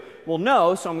 2? Well,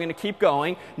 no, so I'm going to keep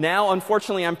going. Now,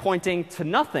 unfortunately, I'm pointing to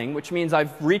nothing, which means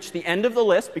I've reached the end of the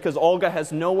list because Olga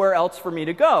has nowhere else for me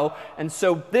to go. And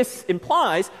so this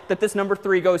implies that this number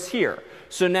 3 goes here.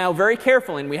 So now, very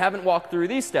carefully, and we haven't walked through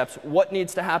these steps, what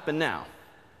needs to happen now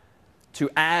to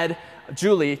add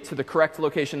Julie to the correct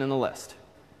location in the list?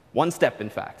 1 step, in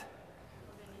fact.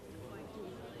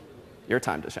 Your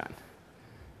time to shine.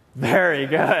 Very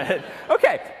good.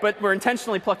 OK, but we're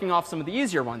intentionally plucking off some of the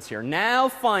easier ones here. Now,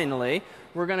 finally,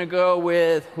 we're going to go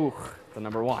with the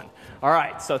number 1. All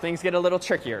right, so things get a little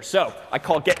trickier. So I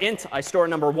call getInt. I store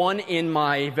number 1 in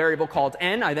my variable called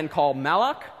n. I then call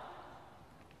malloc.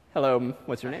 Hello,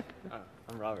 what's your name?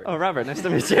 I'm Robert. Oh, Robert, nice to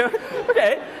meet you.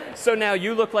 OK, so now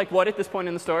you look like what at this point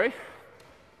in the story?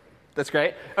 That's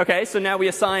great. OK, so now we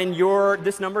assign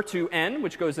this number to n,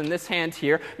 which goes in this hand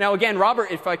here. Now, again,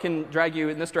 Robert, if I can drag you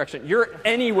in this direction, you're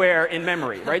anywhere in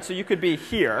memory, right? So you could be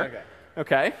here.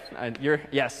 OK.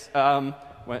 Yes.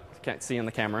 what? Can't see on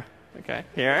the camera. OK,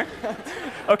 here.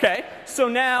 OK, so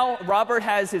now Robert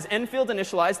has his end field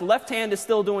initialized. The left hand is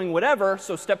still doing whatever.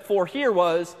 So step 4 here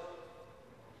was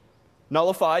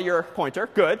nullify your pointer.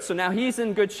 Good. So now he's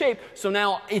in good shape. So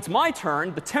now it's my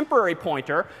turn, the temporary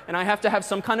pointer. And I have to have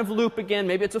some kind of loop again.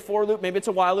 Maybe it's a for loop. Maybe it's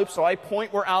a while loop. So I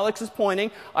point where Alex is pointing.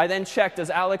 I then check, does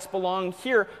Alex belong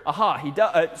here? Aha, he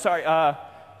does.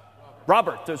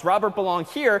 Robert. Does Robert belong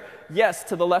here? Yes,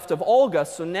 to the left of Olga.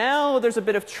 So now there's a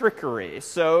bit of trickery.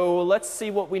 So let's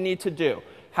see what we need to do.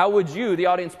 How would you, the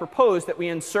audience, propose that we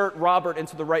insert Robert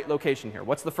into the right location here?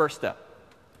 What's the first step?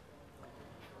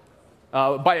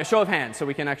 By a show of hands, so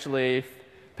we can actually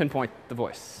pinpoint the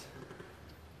voice.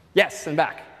 Yes, and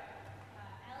back.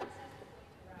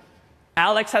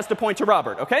 Alex has to point to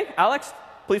Robert. OK, Alex,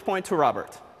 please point to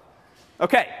Robert.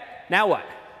 OK, now what?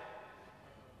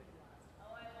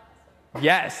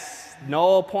 Yes,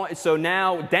 null point. So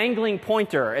now dangling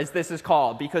pointer, as this is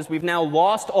called, because we've now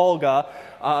lost Olga.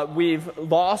 We've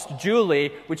lost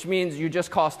Julie, which means you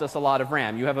just cost us a lot of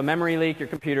RAM. You have a memory leak. Your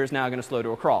computer is now going to slow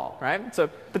to a crawl, right? So,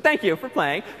 but thank you for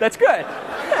playing. That's good.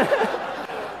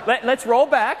 Let's roll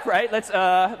back, right? Let's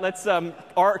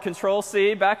Control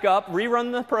C, back up,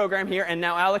 rerun the program here. And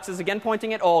now Alex is again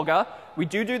pointing at Olga. We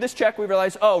do this check. We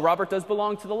realize, oh, Robert does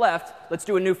belong to the left. Let's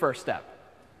do a new first step.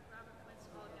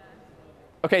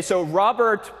 OK, so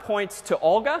Robert points to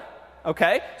Olga.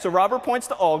 OK, so Robert points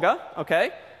to Olga. OK,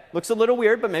 looks a little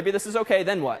weird, but maybe this is OK.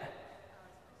 Then what?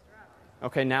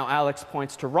 OK, now Alex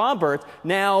points to Robert.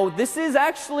 Now, this is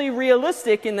actually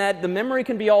realistic in that the memory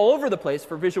can be all over the place.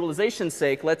 For visualization's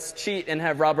sake, let's cheat and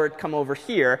have Robert come over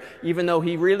here, even though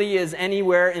he really is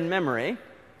anywhere in memory.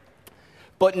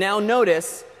 But now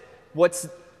notice what's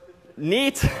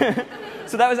neat.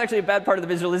 So that was actually a bad part of the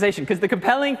visualization, because the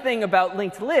compelling thing about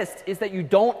linked lists is that you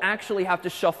don't actually have to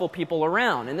shuffle people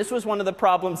around. And this was one of the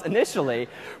problems initially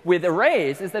with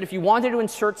arrays, is that if you wanted to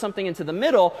insert something into the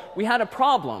middle, we had a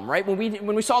problem, right?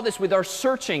 When we saw this with our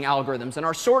searching algorithms and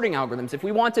our sorting algorithms, if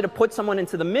we wanted to put someone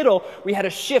into the middle, we had to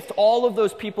shift all of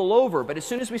those people over. But as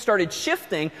soon as we started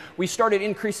shifting, we started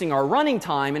increasing our running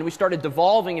time, and we started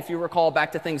devolving, if you recall,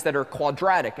 back to things that are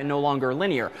quadratic and no longer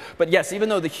linear. But yes, even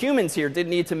though the humans here did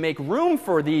need to make room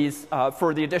for these,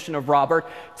 for the addition of Robert,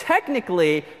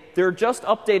 technically they're just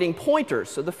updating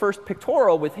pointers. So the first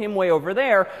pictorial with him way over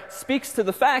there speaks to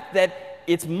the fact that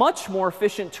it's much more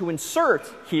efficient to insert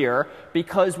here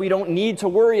because we don't need to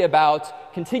worry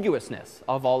about contiguousness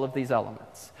of all of these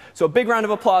elements. So a big round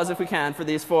of applause if we can for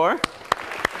these four.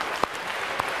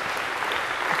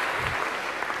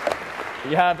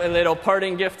 You have a little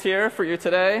parting gift here for you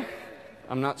today.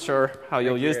 I'm not sure how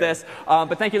you'll use this,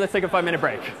 but thank you. Let's take a 5-minute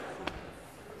break.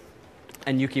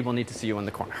 And Yuki will need to see you in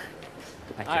the corner.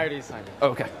 Thank you. I already signed it.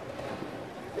 OK.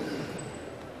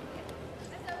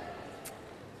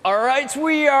 All right,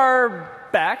 we are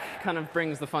back. Kind of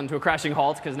brings the fun to a crashing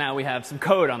halt, because now we have some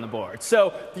code on the board.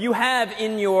 So you have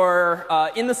in your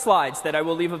in the slides that I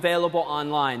will leave available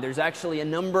online, there's actually a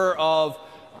number of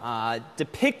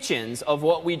depictions of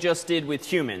what we just did with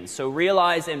humans. So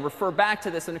realize and refer back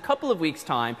to this in a couple of weeks'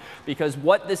 time, because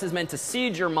what this is meant to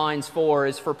seed your minds for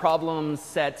is for problem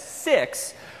set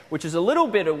 6, which is a little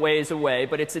bit a ways away,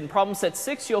 but it's in problem set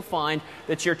 6 you'll find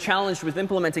that you're challenged with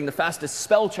implementing the fastest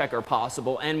spell checker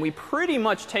possible. And we pretty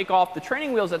much take off the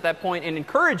training wheels at that point and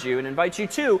encourage you and invite you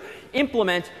to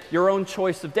implement your own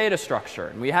choice of data structure.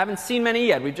 And we haven't seen many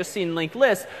yet. We've just seen linked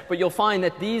lists. But you'll find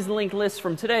that these linked lists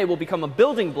from today will become a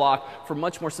building block for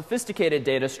much more sophisticated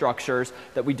data structures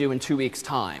that we do in 2 weeks'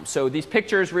 time. So these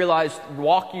pictures,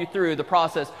 walk you through the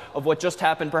process of what just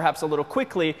happened, perhaps a little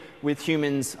quickly, with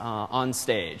humans on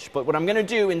stage. But what I'm going to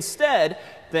do instead,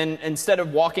 instead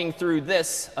of walking through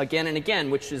this again and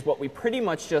again, which is what we pretty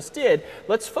much just did,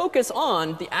 let's focus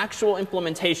on the actual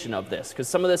implementation of this, because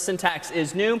some of the syntax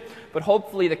is new, but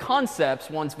hopefully the concepts,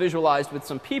 once visualized with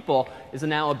some people, is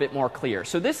now a bit more clear.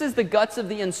 So this is the guts of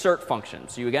the insert function.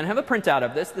 So you again have a printout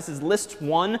of this. This is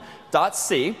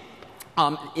list1.c.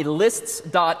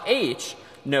 Lists.h,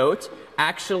 note,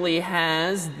 actually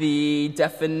has the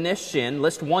definition,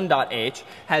 list1.h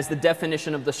has the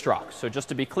definition of the struct. So just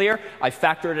to be clear, I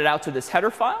factored it out to this header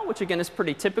file, which again is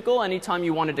pretty typical. Anytime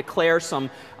you want to declare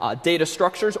some data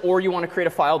structures, or you want to create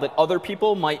a file that other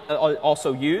people might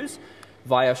also use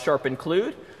via sharp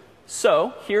include.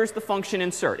 So here's the function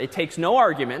insert. It takes no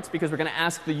arguments, because we're going to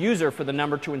ask the user for the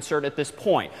number to insert at this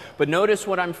point. But notice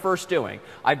what I'm first doing.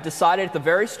 I've decided at the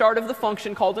very start of the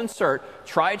function called insert,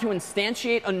 try to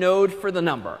instantiate a node for the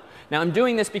number. Now, I'm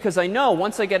doing this because I know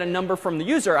once I get a number from the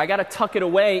user, I got to tuck it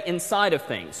away inside of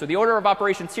things. So the order of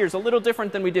operations here is a little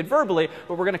different than we did verbally,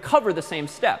 but we're going to cover the same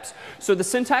steps. So the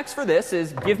syntax for this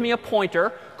is give me a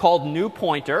pointer called new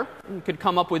pointer. You could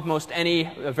come up with most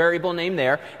any variable name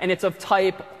there. And it's of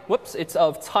type, it's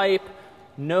of type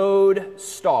node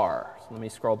star. So let me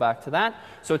scroll back to that.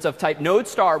 So it's of type node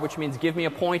star, which means give me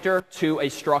a pointer to a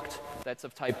struct that's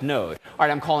of type node. All right,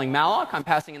 I'm calling malloc. I'm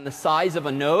passing in the size of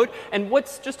a node. And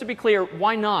just to be clear,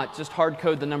 why not just hard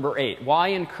code the number 8? Why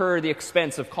incur the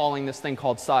expense of calling this thing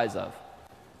called size of?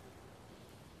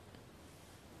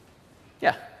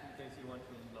 Yeah.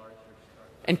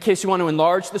 In case you want to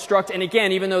enlarge the struct. And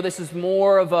again, even though this is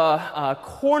more of a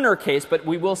corner case, but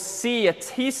we will see a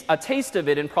taste of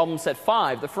it in problem set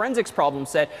 5, the forensics problem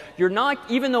set, you're not,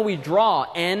 even though we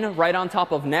draw n right on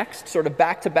top of next, sort of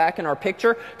back to back in our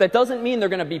picture, that doesn't mean they're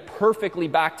going to be perfectly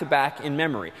back to back in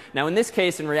memory. Now, in this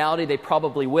case, in reality, they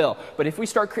probably will. But if we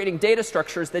start creating data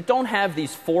structures that don't have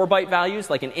these 4-byte values,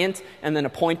 like an int and then a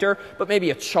pointer, but maybe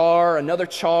a char, another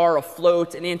char, a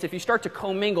float, an int, if you start to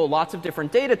commingle lots of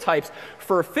different data types,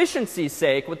 for efficiency's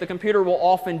sake, what the computer will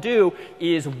often do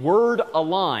is word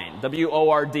align,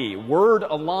 W-O-R-D, word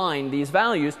align these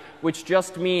values, which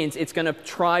just means it's going to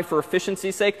try, for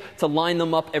efficiency's sake, to line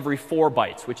them up every 4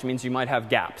 bytes, which means you might have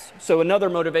gaps. So another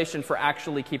motivation for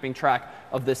actually keeping track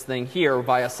of this thing here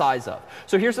via size of.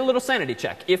 So here's a little sanity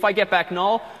check. If I get back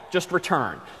null, just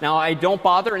return. Now, I don't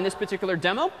bother in this particular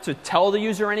demo to tell the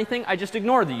user anything. I just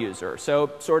ignore the user.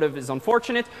 So sort of is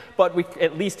unfortunate, but we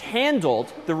at least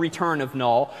handled the return of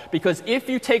null, because if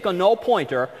you take a null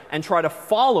pointer and try to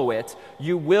follow it,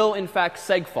 you will in fact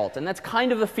segfault. And that's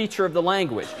kind of a feature of the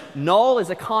language. Null is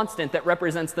a constant that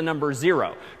represents the number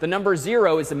 0. The number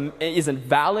 0 is a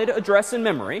valid address in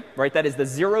memory, right? That is the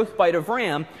 0th byte of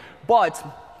RAM. But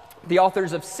the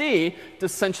authors of C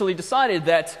essentially decided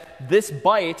that this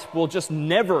byte will just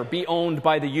never be owned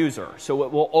by the user. So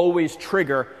it will always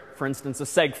trigger, for instance, a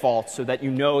segfault so that you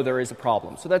know there is a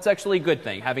problem. So that's actually a good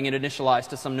thing, having it initialized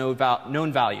to some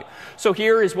known value. So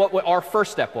here is what our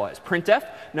first step was. Printf,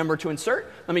 number to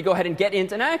insert. Let me go ahead and get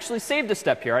int. And I actually saved a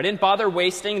step here. I didn't bother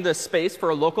wasting the space for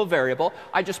a local variable.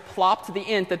 I just plopped the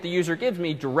int that the user gives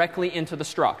me directly into the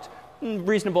struct.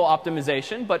 Reasonable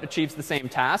optimization, but achieves the same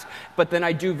task. But then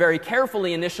I do very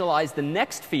carefully initialize the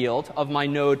next field of my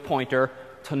node pointer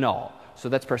to null. So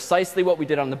that's precisely what we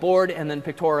did on the board and then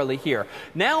pictorially here.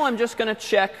 Now I'm just going to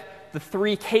check the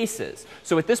 3 cases.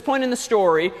 So at this point in the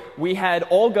story, we had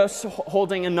Olga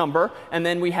holding a number, and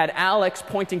then we had Alex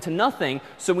pointing to nothing.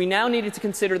 So we now needed to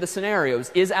consider the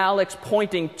scenarios. Is Alex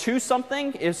pointing to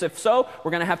something? If so,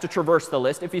 we're going to have to traverse the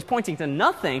list. If he's pointing to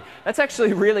nothing, that's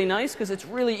actually really nice because it's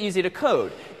really easy to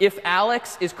code. If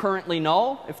Alex is currently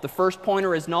null, if the first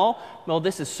pointer is null, well,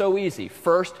 this is so easy.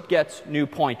 First gets new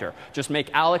pointer. Just make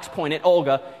Alex point at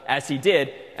Olga as he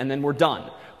did, and then we're done.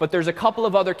 But there's a couple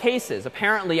of other cases.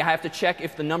 Apparently, I have to check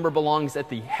if the number belongs at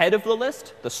the head of the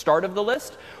list, the start of the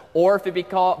list, or if it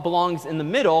belongs in the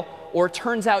middle, or it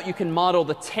turns out you can model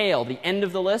the tail, the end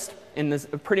of the list, in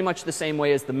pretty much the same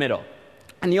way as the middle.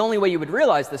 And the only way you would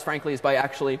realize this, frankly, is by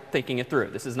actually thinking it through.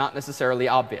 This is not necessarily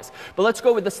obvious. But let's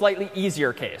go with the slightly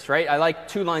easier case, right? I like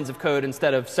 2 lines of code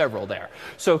instead of several there.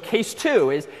 So case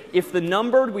 2 is if the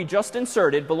number we just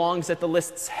inserted belongs at the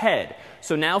list's head.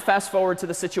 So now fast forward to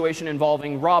the situation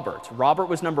involving Robert. Robert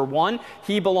was number 1.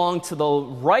 He belonged to the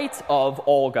right of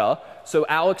Olga. So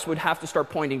Alex would have to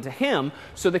start pointing to him.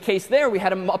 So the case there, we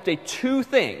had him update 2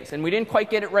 things. And we didn't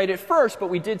quite get it right at first, but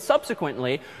we did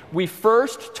subsequently. We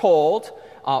first told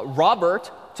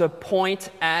Robert to point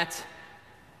at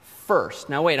first.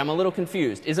 Now wait, I'm a little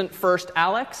confused. Isn't first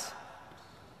Alex?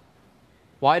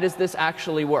 Why does this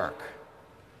actually work?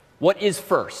 What is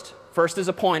first? First is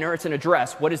a pointer. It's an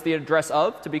address. What is the address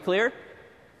of, to be clear?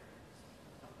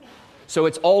 So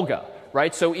it's Olga,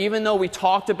 right? So even though we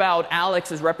talked about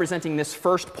Alex as representing this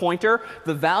first pointer,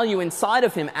 the value inside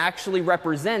of him actually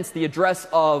represents the address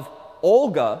of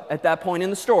Olga at that point in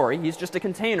the story. He's just a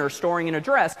container storing an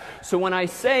address. So when I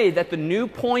say that the new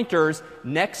pointer's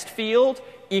next field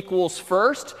equals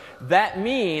first, that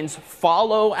means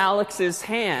follow Alex's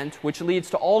hand, which leads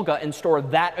to Olga, and store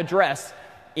that address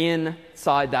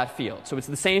inside that field. So it's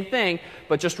the same thing,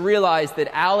 but just realize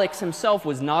that Alex himself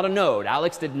was not a node.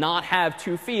 Alex did not have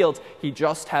 2 fields. He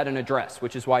just had an address,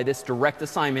 which is why this direct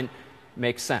assignment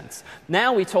makes sense.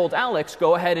 Now we told Alex,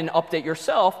 go ahead and update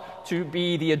yourself to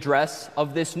be the address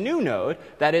of this new node,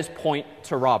 that is point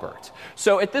to Robert.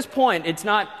 So at this point,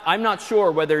 I'm not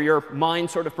sure whether your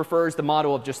mind sort of prefers the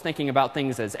model of just thinking about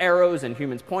things as arrows and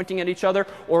humans pointing at each other,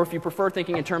 or if you prefer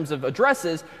thinking in terms of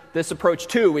addresses, this approach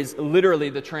too is literally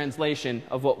the translation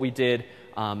of what we did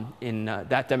in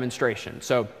that demonstration.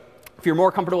 So if you're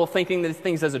more comfortable thinking these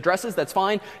things as addresses, that's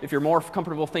fine. If you're more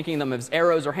comfortable thinking them as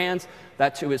arrows or hands,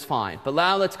 that too is fine. But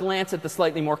now let's glance at the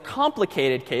slightly more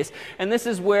complicated case. And this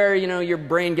is where, your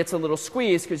brain gets a little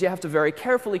squeezed because you have to very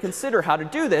carefully consider how to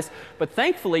do this. But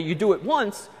thankfully, you do it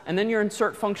once, and then your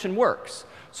insert function works.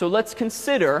 So let's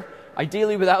consider,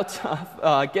 ideally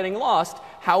without getting lost,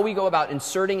 how we go about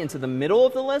inserting into the middle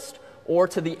of the list or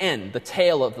to the end, the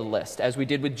tail of the list, as we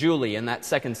did with Julie in that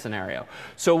second scenario.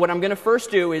 So what I'm going to first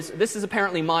do is, this is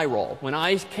apparently my role. When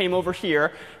I came over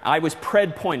here, I was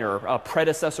pred pointer, a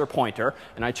predecessor pointer,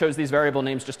 and I chose these variable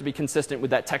names just to be consistent with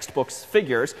that textbook's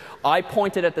figures. I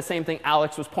pointed at the same thing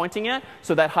Alex was pointing at,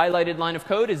 so that highlighted line of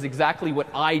code is exactly what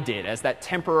I did as that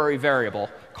temporary variable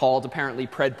called apparently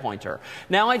pred pointer.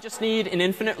 Now I just need an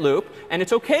infinite loop, and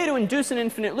it's OK to induce an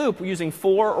infinite loop using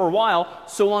for or while,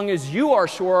 so long as you are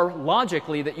sure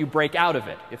logically that you break out of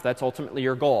it, if that's ultimately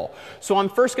your goal. So I'm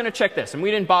first going to check this. And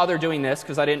we didn't bother doing this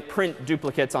because I didn't print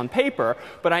duplicates on paper.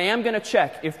 But I am going to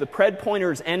check if the pred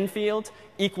pointer's end field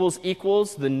equals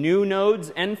the new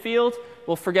node's end field.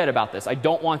 Well, forget about this. I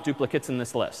don't want duplicates in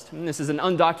this list. And this is an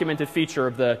undocumented feature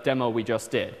of the demo we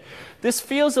just did. This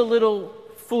feels a little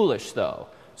foolish, though.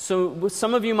 So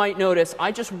some of you might notice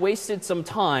I just wasted some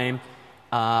time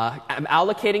I'm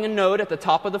allocating a node at the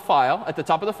top of the file, at the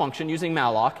top of the function using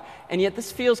malloc, and yet this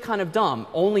feels kind of dumb.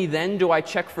 Only then do I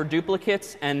check for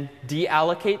duplicates and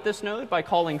deallocate this node by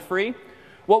calling free.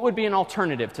 What would be an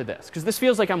alternative to this? Because this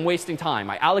feels like I'm wasting time.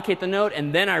 I allocate the node,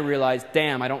 and then I realize,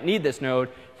 damn, I don't need this node.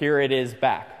 Here it is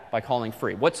back by calling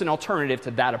free. What's an alternative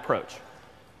to that approach?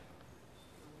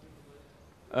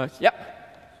 Yep.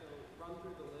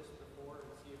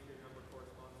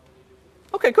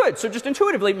 OK, good. So just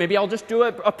intuitively, maybe I'll just do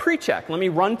a pre-check. Let me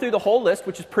run through the whole list,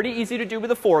 which is pretty easy to do with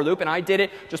a for loop. And I did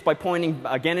it just by pointing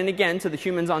again and again to the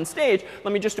humans on stage.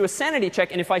 Let me just do a sanity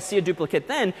check. And if I see a duplicate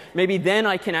then, maybe then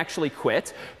I can actually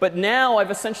quit. But now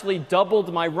I've essentially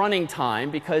doubled my running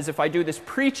time, because if I do this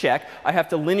pre-check, I have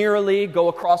to linearly go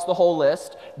across the whole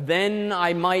list. Then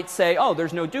I might say, oh,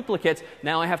 there's no duplicates.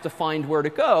 Now I have to find where to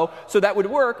go. So that would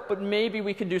work, but maybe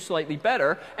we could do slightly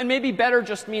better. And maybe better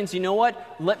just means, you know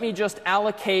what? Let me just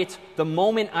allocate the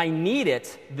moment I need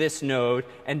it, this node,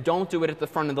 and don't do it at the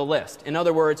front of the list. In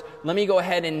other words, let me go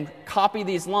ahead and copy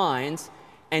these lines,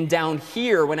 and down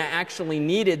here, when I actually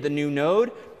needed the new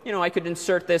node, I could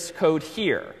insert this code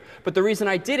here. But the reason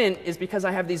I didn't is because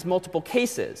I have these multiple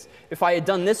cases. If I had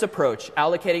done this approach,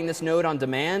 allocating this node on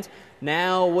demand,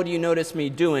 now what do you notice me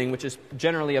doing, which is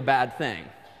generally a bad thing?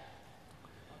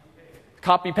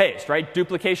 Copy paste, right?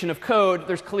 Duplication of code.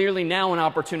 There's clearly now an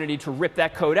opportunity to rip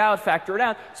that code out, factor it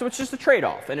out. So it's just a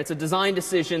trade-off. And it's a design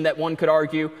decision that one could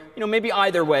argue, maybe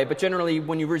either way. But generally,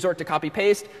 when you resort to copy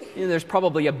paste, there's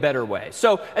probably a better way.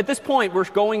 So at this point, we're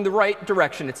going the right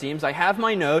direction, it seems. I have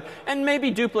my node. And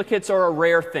maybe duplicates are a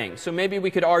rare thing. So maybe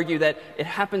we could argue that it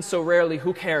happens so rarely,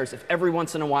 who cares if every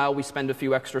once in a while we spend a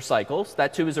few extra cycles.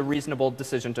 That, too, is a reasonable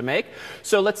decision to make.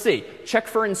 So let's see. Check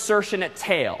for insertion at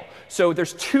tail. So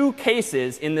there's two cases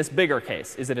in this bigger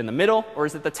case. Is it in the middle or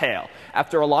is it the tail?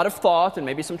 After a lot of thought and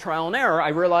maybe some trial and error, I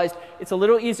realized it's a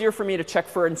little easier for me to check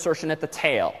for insertion at the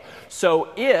tail. So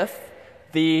if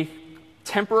the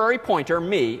temporary pointer,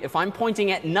 me, if I'm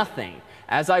pointing at nothing,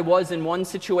 as I was in one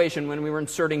situation when we were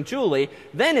inserting Julie,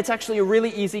 then it's actually a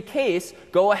really easy case.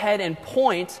 Go ahead and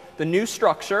point the new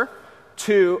structure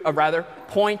to,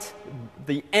 point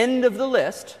the end of the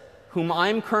list, whom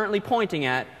I'm currently pointing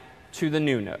at, to the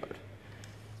new node.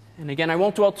 And again, I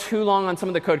won't dwell too long on some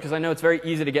of the code, because I know it's very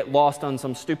easy to get lost on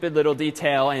some stupid little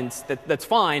detail, and that's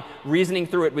fine. Reasoning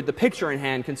through it with the picture in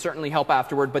hand can certainly help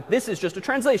afterward. But this is just a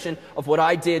translation of what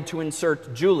I did to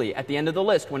insert Julie at the end of the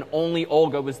list when only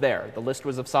Olga was there. The list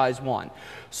was of size 1.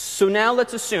 So now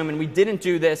let's assume, and we didn't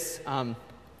do this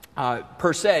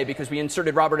per se, because we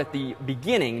inserted Robert at the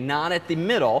beginning, not at the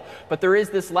middle, but there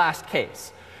is this last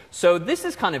case. So this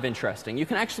is kind of interesting. You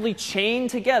can actually chain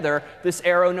together this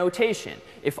arrow notation.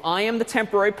 If I am the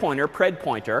temporary pointer, pred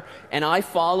pointer, and I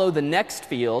follow the next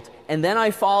field, and then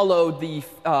I follow the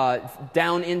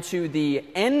down into the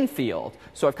end field,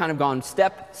 so I've kind of gone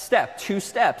step, 2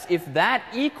 steps. If that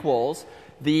equals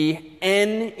the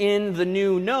n in the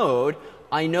new node,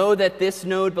 I know that this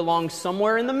node belongs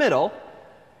somewhere in the middle,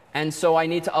 and so I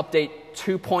need to update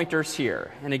 2 pointers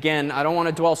here. And again, I don't want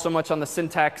to dwell so much on the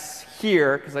syntax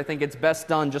here, because I think it's best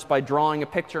done just by drawing a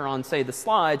picture on, say, the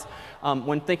slides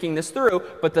when thinking this through.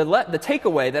 But the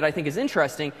takeaway that I think is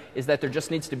interesting is that there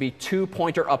just needs to be 2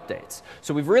 pointer updates.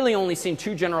 So we've really only seen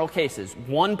 2 general cases.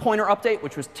 1 pointer update,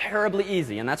 which was terribly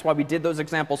easy, and that's why we did those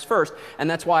examples first, and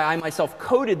that's why I myself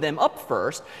coded them up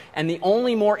first. And the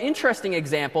only more interesting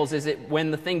examples is when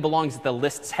the thing belongs at the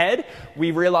list's head, we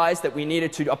realized that we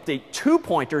needed to update 2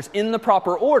 pointers in the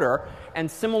proper order. And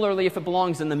similarly, if it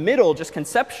belongs in the middle, just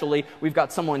conceptually, we've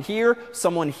got someone here,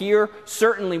 someone here.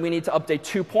 Certainly, we need to update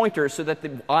 2 pointers so that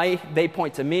they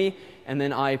point to me, and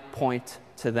then I point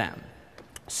to them.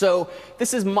 So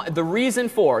this is the reason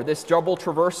for this double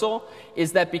traversal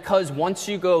is that because once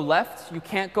you go left, you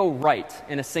can't go right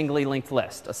in a singly linked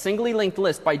list. A singly linked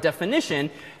list, by definition,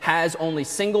 has only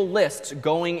single lists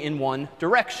going in one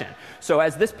direction. So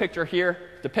as this picture here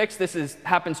depicts, this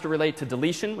happens to relate to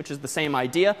deletion, which is the same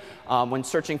idea when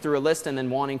searching through a list and then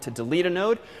wanting to delete a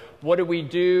node. What do we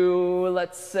do?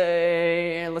 Let's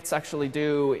actually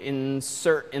do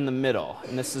insert in the middle.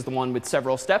 And this is the one with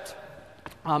several steps.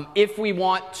 If we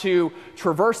want to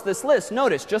traverse this list,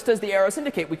 notice, just as the arrows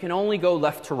indicate, we can only go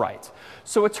left to right.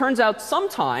 So it turns out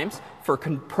sometimes, for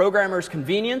programmers'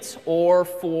 convenience or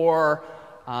for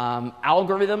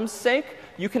algorithms' sake,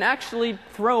 you can actually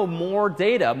throw more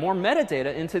data, more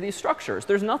metadata into these structures.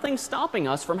 There's nothing stopping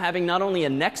us from having not only a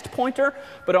next pointer,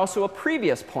 but also a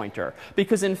previous pointer.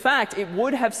 Because in fact, it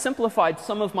would have simplified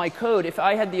some of my code if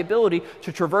I had the ability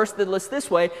to traverse the list this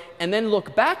way and then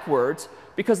look backwards,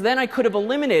 because then I could have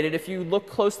eliminated, if you look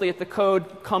closely at the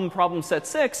code come problem set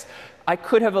 6, I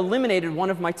could have eliminated one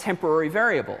of my temporary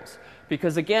variables.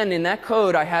 Because again, in that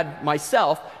code, I had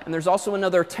myself, and there's also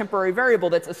another temporary variable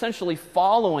that's essentially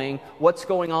following what's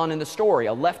going on in the story,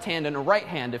 a left hand and a right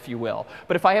hand, if you will.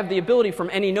 But if I have the ability from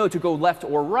any node to go left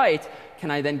or right,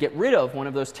 can I then get rid of one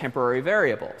of those temporary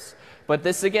variables? But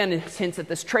this, again, hints at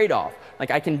this trade-off.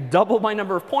 Like, I can double my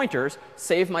number of pointers,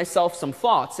 save myself some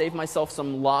thought, save myself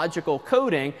some logical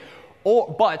coding,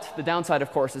 but the downside,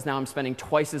 of course, is now I'm spending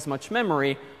twice as much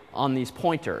memory on these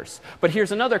pointers. But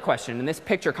here's another question, and this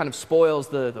picture kind of spoils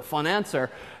the fun answer.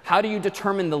 How do you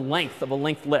determine the length of a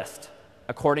linked list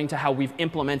according to how we've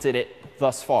implemented it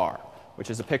thus far, which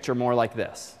is a picture more like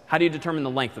this? How do you determine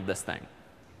the length of this thing?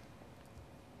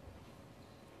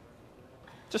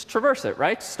 Just traverse it,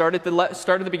 right? Start at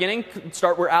the beginning,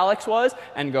 start where Alex was,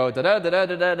 and go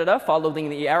da-da-da-da-da-da-da, following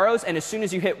the arrows. And as soon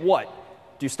as you hit what?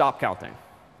 Do you stop counting?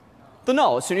 The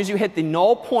null. As soon as you hit the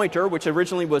null pointer, which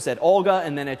originally was at Olga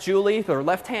and then at Julie, their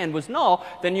left hand was null,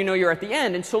 then you know you're at the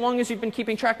end. And so long as you've been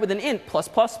keeping track with an int, plus,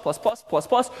 plus, plus, plus, plus,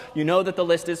 plus, you know that the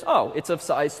list is, oh, it's of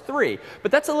size 3.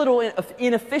 But that's a little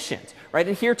inefficient, right?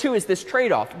 And here, too, is this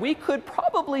trade-off. We could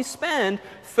probably spend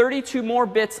 32 more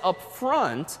bits up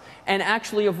front and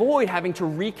actually avoid having to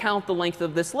recount the length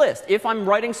of this list. If I'm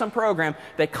writing some program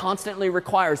that constantly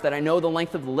requires that I know the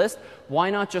length of the list, why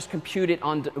not just compute it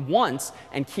on once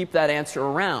and keep that answer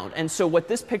around? And so what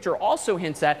this picture also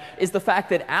hints at is the fact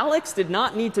that Alex did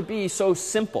not need to be so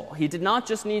simple. He did not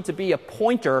just need to be a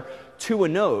pointer to a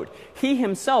node. He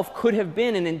himself could have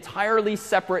been an entirely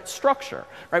separate structure,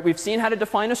 right? We've seen how to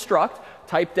define a struct,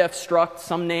 type def struct,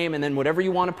 some name, and then whatever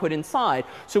you want to put inside.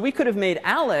 So we could have made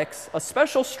Alex a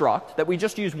special struct that we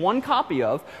just use one copy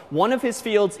of. One of his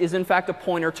fields is, in fact, a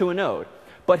pointer to a node.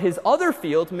 But his other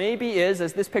field maybe is,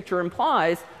 as this picture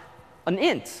implies, an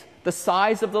int, the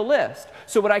size of the list.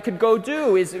 So what I could go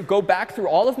do is go back through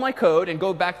all of my code and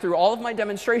go back through all of my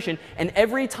demonstration, and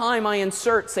every time I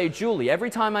insert, say, Julie, every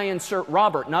time I insert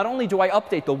Robert, not only do I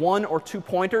update the 1 or 2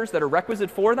 pointers that are requisite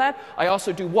for that, I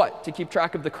also do what? To keep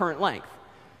track of the current length.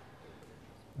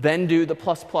 Then do the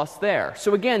plus plus there.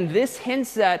 So again, this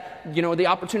hints at, the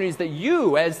opportunities that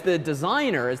you, as the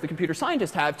designer, as the computer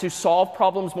scientist, have to solve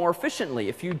problems more efficiently.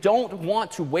 If you don't want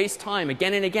to waste time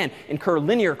again and again, incur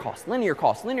linear cost,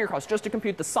 just to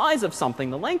compute the size of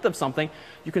something, the length of something,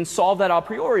 you can solve that a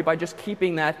priori by just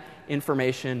keeping that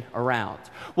information around.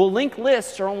 Well, linked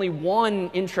lists are only one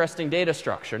interesting data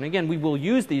structure. And again, we will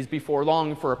use these before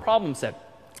long for a problem set.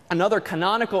 Another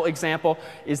canonical example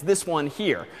is this one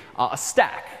here, a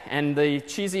stack. And the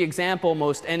cheesy example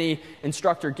most any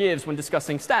instructor gives when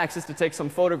discussing stacks is to take some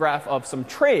photograph of some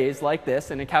trays like this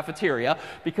in a cafeteria,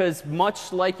 because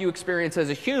much like you experience as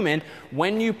a human,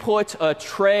 when you put a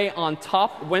tray on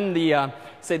top, when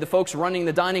say the folks running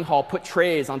the dining hall put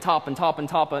trays on top and top and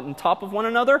top and top of one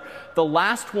another, the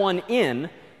last one in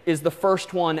is the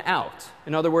first one out.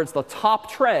 In other words, the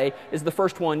top tray is the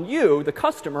first one you, the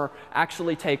customer,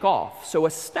 actually take off. So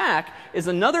a stack is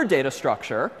another data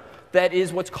structure that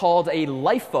is what's called a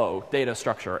LIFO data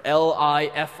structure,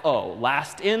 L-I-F-O,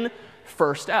 last in,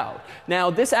 first out. Now,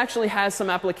 this actually has some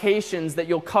applications that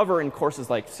you'll cover in courses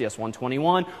like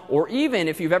CS121, or even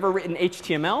if you've ever written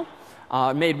HTML,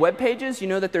 made web pages, you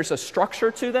know that there's a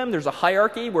structure to them. There's a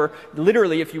hierarchy where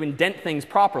literally if you indent things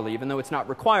properly, even though it's not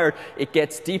required, it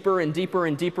gets deeper and deeper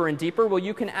and deeper and deeper. Well,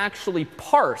 you can actually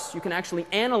parse, you can actually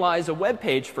analyze a web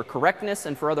page for correctness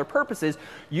and for other purposes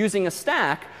using a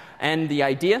stack. And the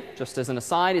idea, just as an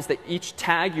aside, is that each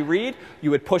tag you read,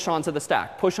 you would push onto the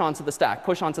stack, push onto the stack,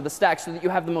 push onto the stack, so that you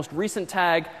have the most recent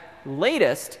tag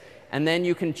latest. And then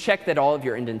you can check that all of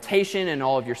your indentation and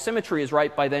all of your symmetry is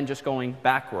right by then just going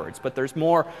backwards. But there's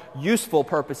more useful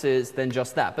purposes than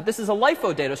just that. But this is a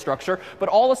LIFO data structure. But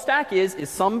all a stack is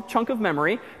some chunk of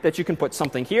memory that you can put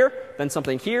something here, then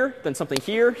something here, then something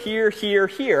here, here, here,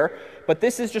 here. But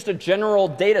this is just a general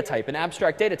data type, an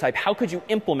abstract data type. How could you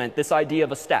implement this idea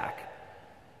of a stack?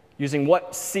 Using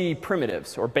what C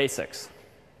primitives or basics?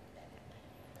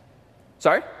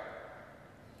 Sorry?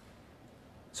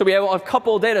 So we have a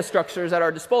couple data structures at our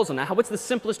disposal now. What's the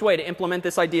simplest way to implement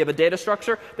this idea of a data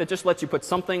structure that just lets you put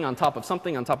something on top of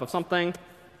something on top of something?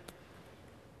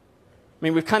 I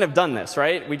mean, we've kind of done this,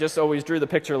 right? We just always drew the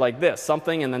picture like this,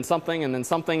 something and then something and then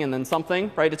something and then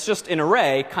something, right? It's just an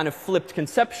array kind of flipped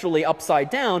conceptually upside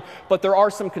down, but there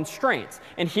are some constraints.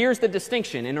 And here's the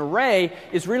distinction. An array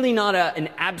is really not an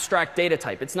abstract data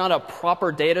type. It's not a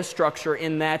proper data structure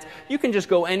in that you can just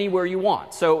go anywhere you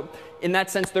want. So in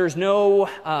that sense, there's no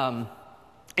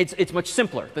it's much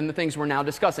simpler than the things we're now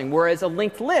discussing. Whereas a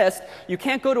linked list, you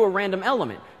can't go to a random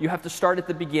element. You have to start at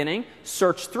the beginning,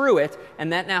 search through it,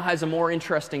 and that now has a more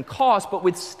interesting cost. But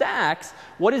with stacks,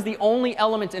 what is the only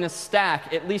element in a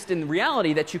stack, at least in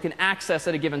reality, that you can access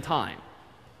at a given time?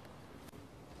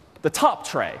 The top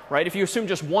tray, right? If you assume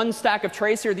just one stack of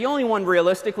trays here, the only one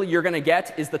realistically you're going to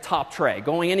get is the top tray.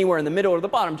 Going anywhere in the middle or the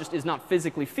bottom just is not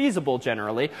physically feasible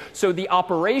generally. So the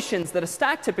operations that a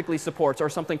stack typically supports are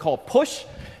something called push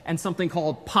and something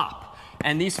called pop.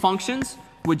 And these functions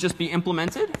would just be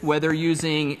implemented, whether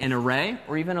using an array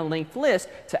or even a linked list,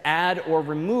 to add or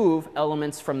remove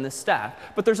elements from this stack.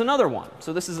 But there's another one.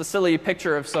 So this is a silly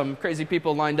picture of some crazy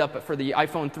people lined up for the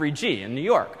iPhone 3G in New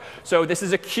York. So this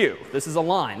is a queue. This is a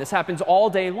line. This happens all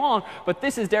day long. But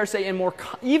this is, dare say,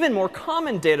 even more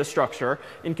common data structure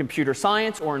in computer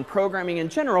science or in programming in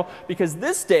general, because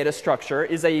this data structure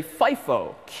is a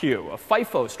FIFO queue, a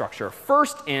FIFO structure,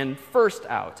 first in, first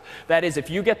out. That is,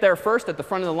 if you get there first at the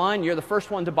front of the line, you're the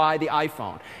first one to buy the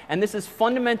iPhone. And this is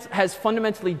has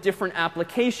fundamentally different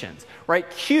applications, right?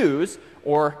 Queues,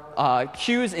 or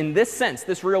queues in this sense,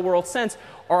 this real world sense,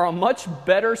 are a much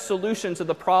better solution to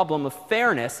the problem of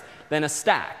fairness than a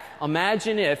stack.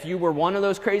 Imagine if you were one of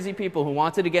those crazy people who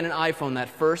wanted to get an iPhone that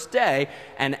first day,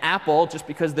 and Apple, just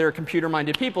because they're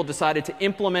computer-minded people, decided to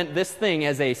implement this thing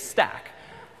as a stack.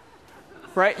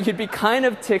 Right? You'd be kind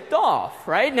of ticked off,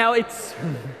 right? Now it's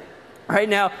Right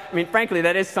now, I mean, frankly,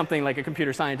 that is something like a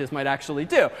computer scientist might actually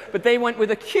do. But they went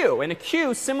with a queue. And a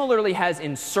queue similarly has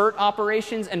insert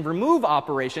operations and remove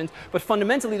operations. But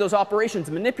fundamentally, those operations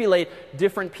manipulate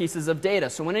different pieces of data.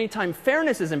 So when anytime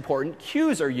fairness is important,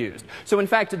 queues are used. So in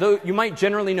fact, though you might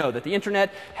generally know that the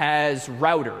internet has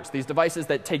routers, these devices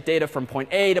that take data from point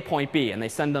A to point B, and they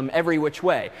send them every which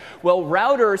way. Well,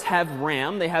 routers have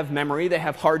RAM, they have memory, they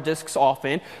have hard disks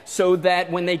often, so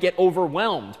that when they get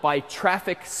overwhelmed by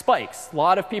traffic spikes, a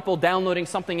lot of people downloading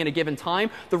something at a given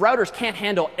time, the routers can't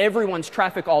handle everyone's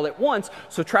traffic all at once,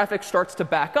 so traffic starts to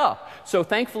back up. So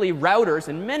thankfully, routers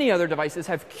and many other devices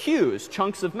have queues,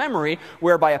 chunks of memory,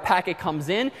 whereby a packet comes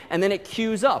in and then it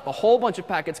queues up. A whole bunch of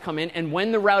packets come in, and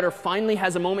when the router finally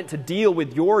has a moment to deal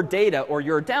with your data or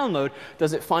your download,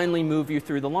 does it finally move you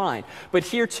through the line. But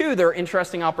here, too, there are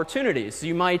interesting opportunities.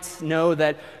 You might know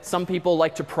that some people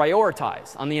like to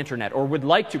prioritize on the internet, or would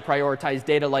like to prioritize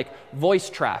data like voice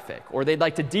traffic, or they'd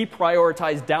like to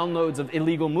deprioritize downloads of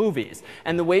illegal movies.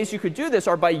 And the ways you could do this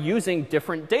are by using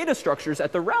different data structures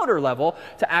at the router level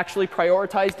to actually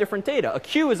prioritize different data. A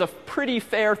queue is a pretty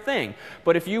fair thing.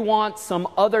 But if you want some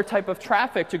other type of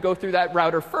traffic to go through that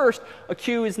router first, a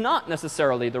queue is not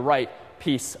necessarily the right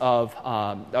piece of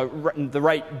the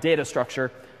right data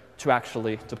structure to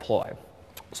actually deploy.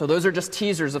 So those are just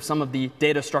teasers of some of the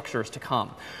data structures to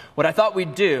come. What I thought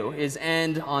we'd do is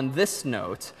end on this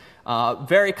note.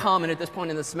 Very common at this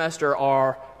point in the semester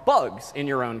are bugs in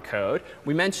your own code.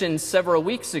 We mentioned several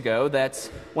weeks ago that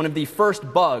one of the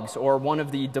first bugs, or one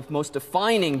of the most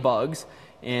defining bugs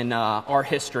in our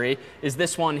history is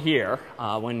this one here,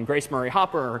 when Grace Murray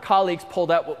Hopper and her colleagues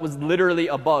pulled out what was literally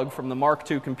a bug from the Mark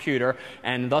II computer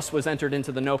and thus was entered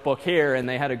into the notebook here, and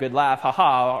they had a good laugh,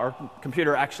 haha, our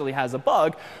computer actually has a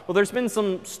bug. Well, there's been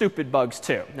some stupid bugs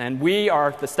too, and we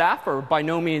are, the staff, are by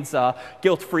no means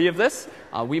guilt-free of this.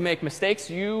 We make mistakes,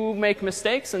 you make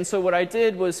mistakes, and so what I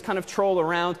did was kind of troll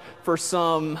around for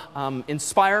some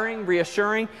inspiring,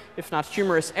 reassuring, if not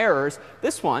humorous errors.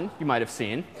 This one you might have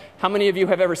seen. How many of you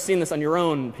have ever seen this on your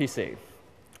own PC?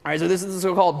 All right, so this is the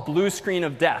so-called blue screen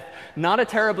of death. Not a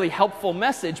terribly helpful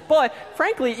message, but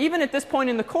frankly, even at this point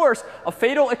in the course, a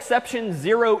fatal exception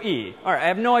 0E. All right, I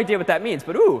have no idea what that means,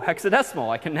 but ooh,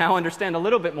 hexadecimal. I can now understand a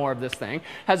little bit more of this thing.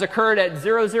 Has occurred at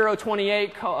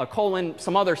 0028 colon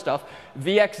some other stuff.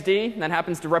 VXD, that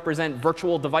happens to represent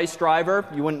virtual device driver.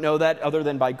 You wouldn't know that other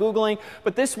than by Googling.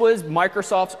 But this was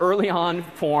Microsoft's early on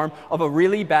form of a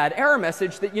really bad error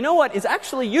message that, you know what, is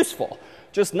actually useful.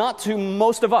 Just not to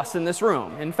most of us in this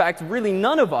room. In fact, really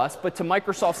none of us, but to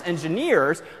Microsoft's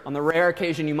engineers, on the rare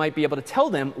occasion you might be able to tell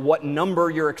them what number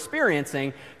you're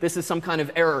experiencing, this is some kind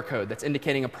of error code that's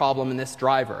indicating a problem in this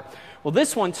driver. Well,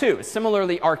 this one, too, is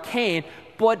similarly arcane,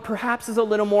 but perhaps is a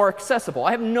little more accessible.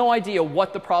 I have no idea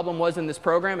what the problem was in this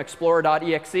program,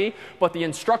 explorer.exe, but the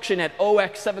instruction at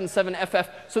 0x77ff,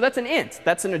 so that's an int.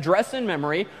 That's an address in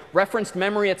memory, referenced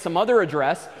memory at some other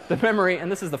address. The memory,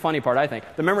 and this is the funny part, I think,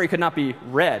 the memory could not be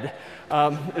read,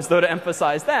 as though to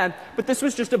emphasize that. But this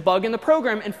was just a bug in the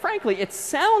program, and frankly, it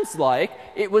sounds like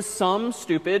it was some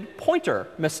stupid pointer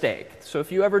mistake. So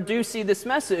if you ever do see this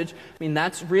message, I mean,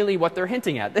 that's really what they're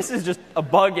hinting at. This is just a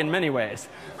bug in many ways.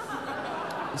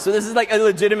 So this is like a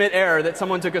legitimate error that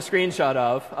someone took a screenshot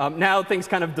of. Now things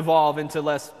kind of devolve into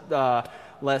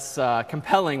less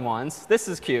compelling ones. This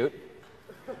is cute.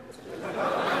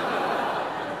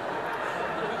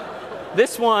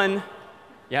 This one,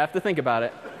 you have to think about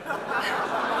it.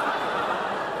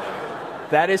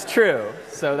 That is true.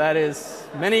 So that is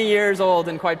many years old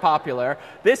and quite popular.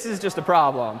 This is just a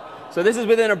problem. So this is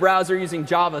within a browser using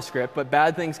JavaScript, but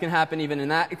bad things can happen even in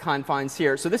that confines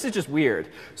here. So this is just weird.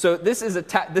 So this is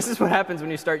what happens when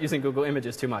you start using Google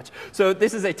Images too much. So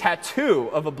this is a tattoo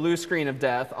of a blue screen of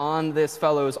death on this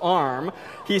fellow's arm.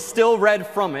 He's still red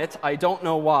from it. I don't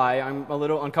know why. I'm a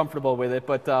little uncomfortable with it,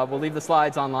 but we'll leave the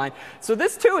slides online. So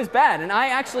this too is bad, and I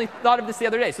actually thought of this the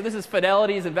other day. So this is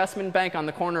Fidelity's investment bank on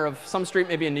the corner of some street,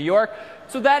 maybe in New York.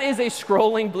 So that is a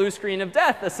scrolling blue screen of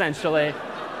death, essentially.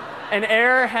 An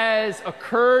error has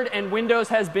occurred and Windows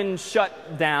has been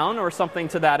shut down or something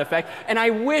to that effect. And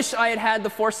I wish I had had the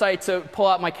foresight to pull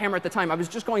out my camera at the time. I was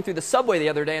just going through the subway the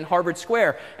other day in Harvard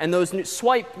Square, and those new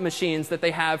swipe machines that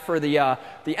they have for the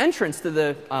entrance to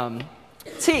the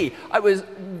T. I was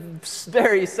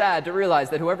very sad to realize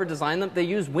that whoever designed them, they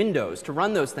use Windows to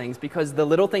run those things because the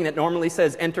little thing that normally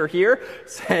says enter here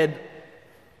said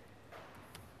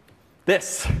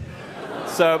this.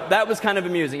 So that was kind of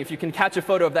amusing. If you can catch a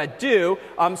photo of that, do.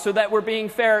 So that we're being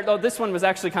fair, though this one was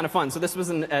actually kind of fun. So this was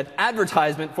an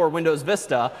advertisement for Windows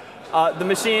Vista. The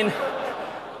machine,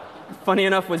 funny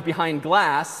enough, was behind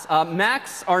glass.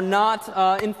 Macs are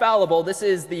not infallible. This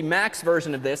is the Mac's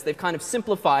version of this. They've kind of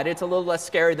simplified it. It's a little less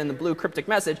scary than the blue cryptic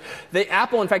message.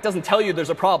 Apple, in fact, doesn't tell you there's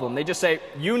a problem. They just say,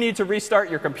 you need to restart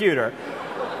your computer.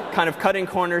 Kind of cutting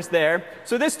corners there.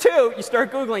 So this too, you start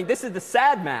Googling. This is the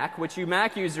sad Mac, which you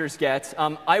Mac users get.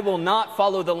 I will not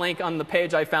follow the link on the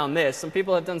page I found this. Some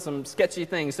people have done some sketchy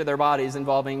things to their bodies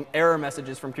involving error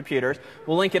messages from computers.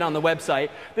 We'll link it on the website.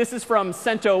 This is from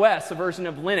CentOS, a version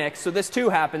of Linux. So this too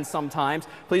happens sometimes.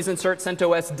 Please insert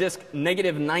CentOS disk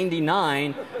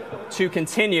 -99 to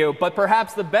continue. But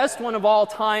perhaps the best one of all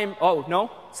time, oh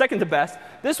no, second to best.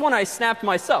 This one I snapped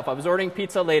myself. I was ordering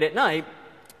pizza late at night.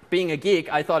 Being a geek,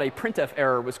 I thought a printf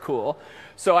error was cool.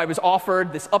 So I was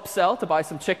offered this upsell to buy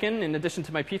some chicken in addition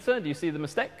to my pizza. Do you see the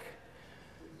mistake?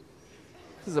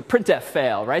 This is a printf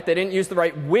fail, right? They didn't use the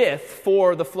right width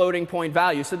for the floating point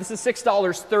value. So this is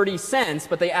 $6.30,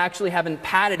 but they actually haven't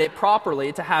padded it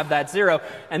properly to have that 0.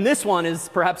 And this one is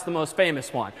perhaps the most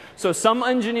famous one. So some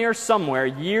engineer somewhere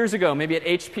years ago, maybe at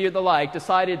HP or the like,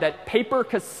 decided that paper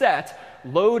cassette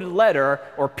load letter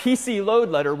or PC load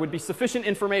letter would be sufficient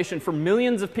information for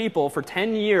millions of people for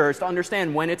 10 years to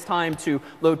understand when it's time to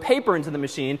load paper into the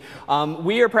machine.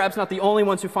 We are perhaps not the only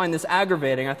ones who find this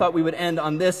aggravating. I thought we would end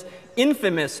on this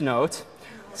infamous note,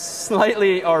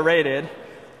 slightly R-rated,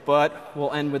 but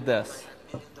we'll end with this.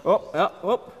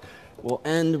 We'll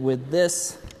end with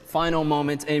this final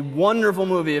moment, a wonderful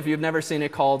movie if you've never seen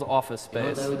it called Office Space. You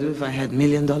know what I would do if I had $1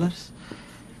 million?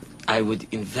 I would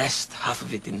invest half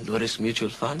of it in low-risk mutual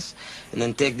funds, and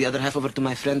then take the other half over to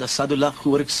my friend Asadullah,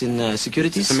 who works in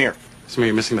securities. Samir,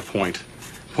 you're missing the point.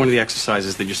 point of the exercise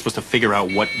is that you're supposed to figure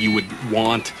out what you would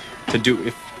want to do.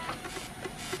 If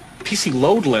PC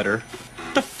load letter,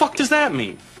 what the fuck does that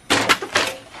mean?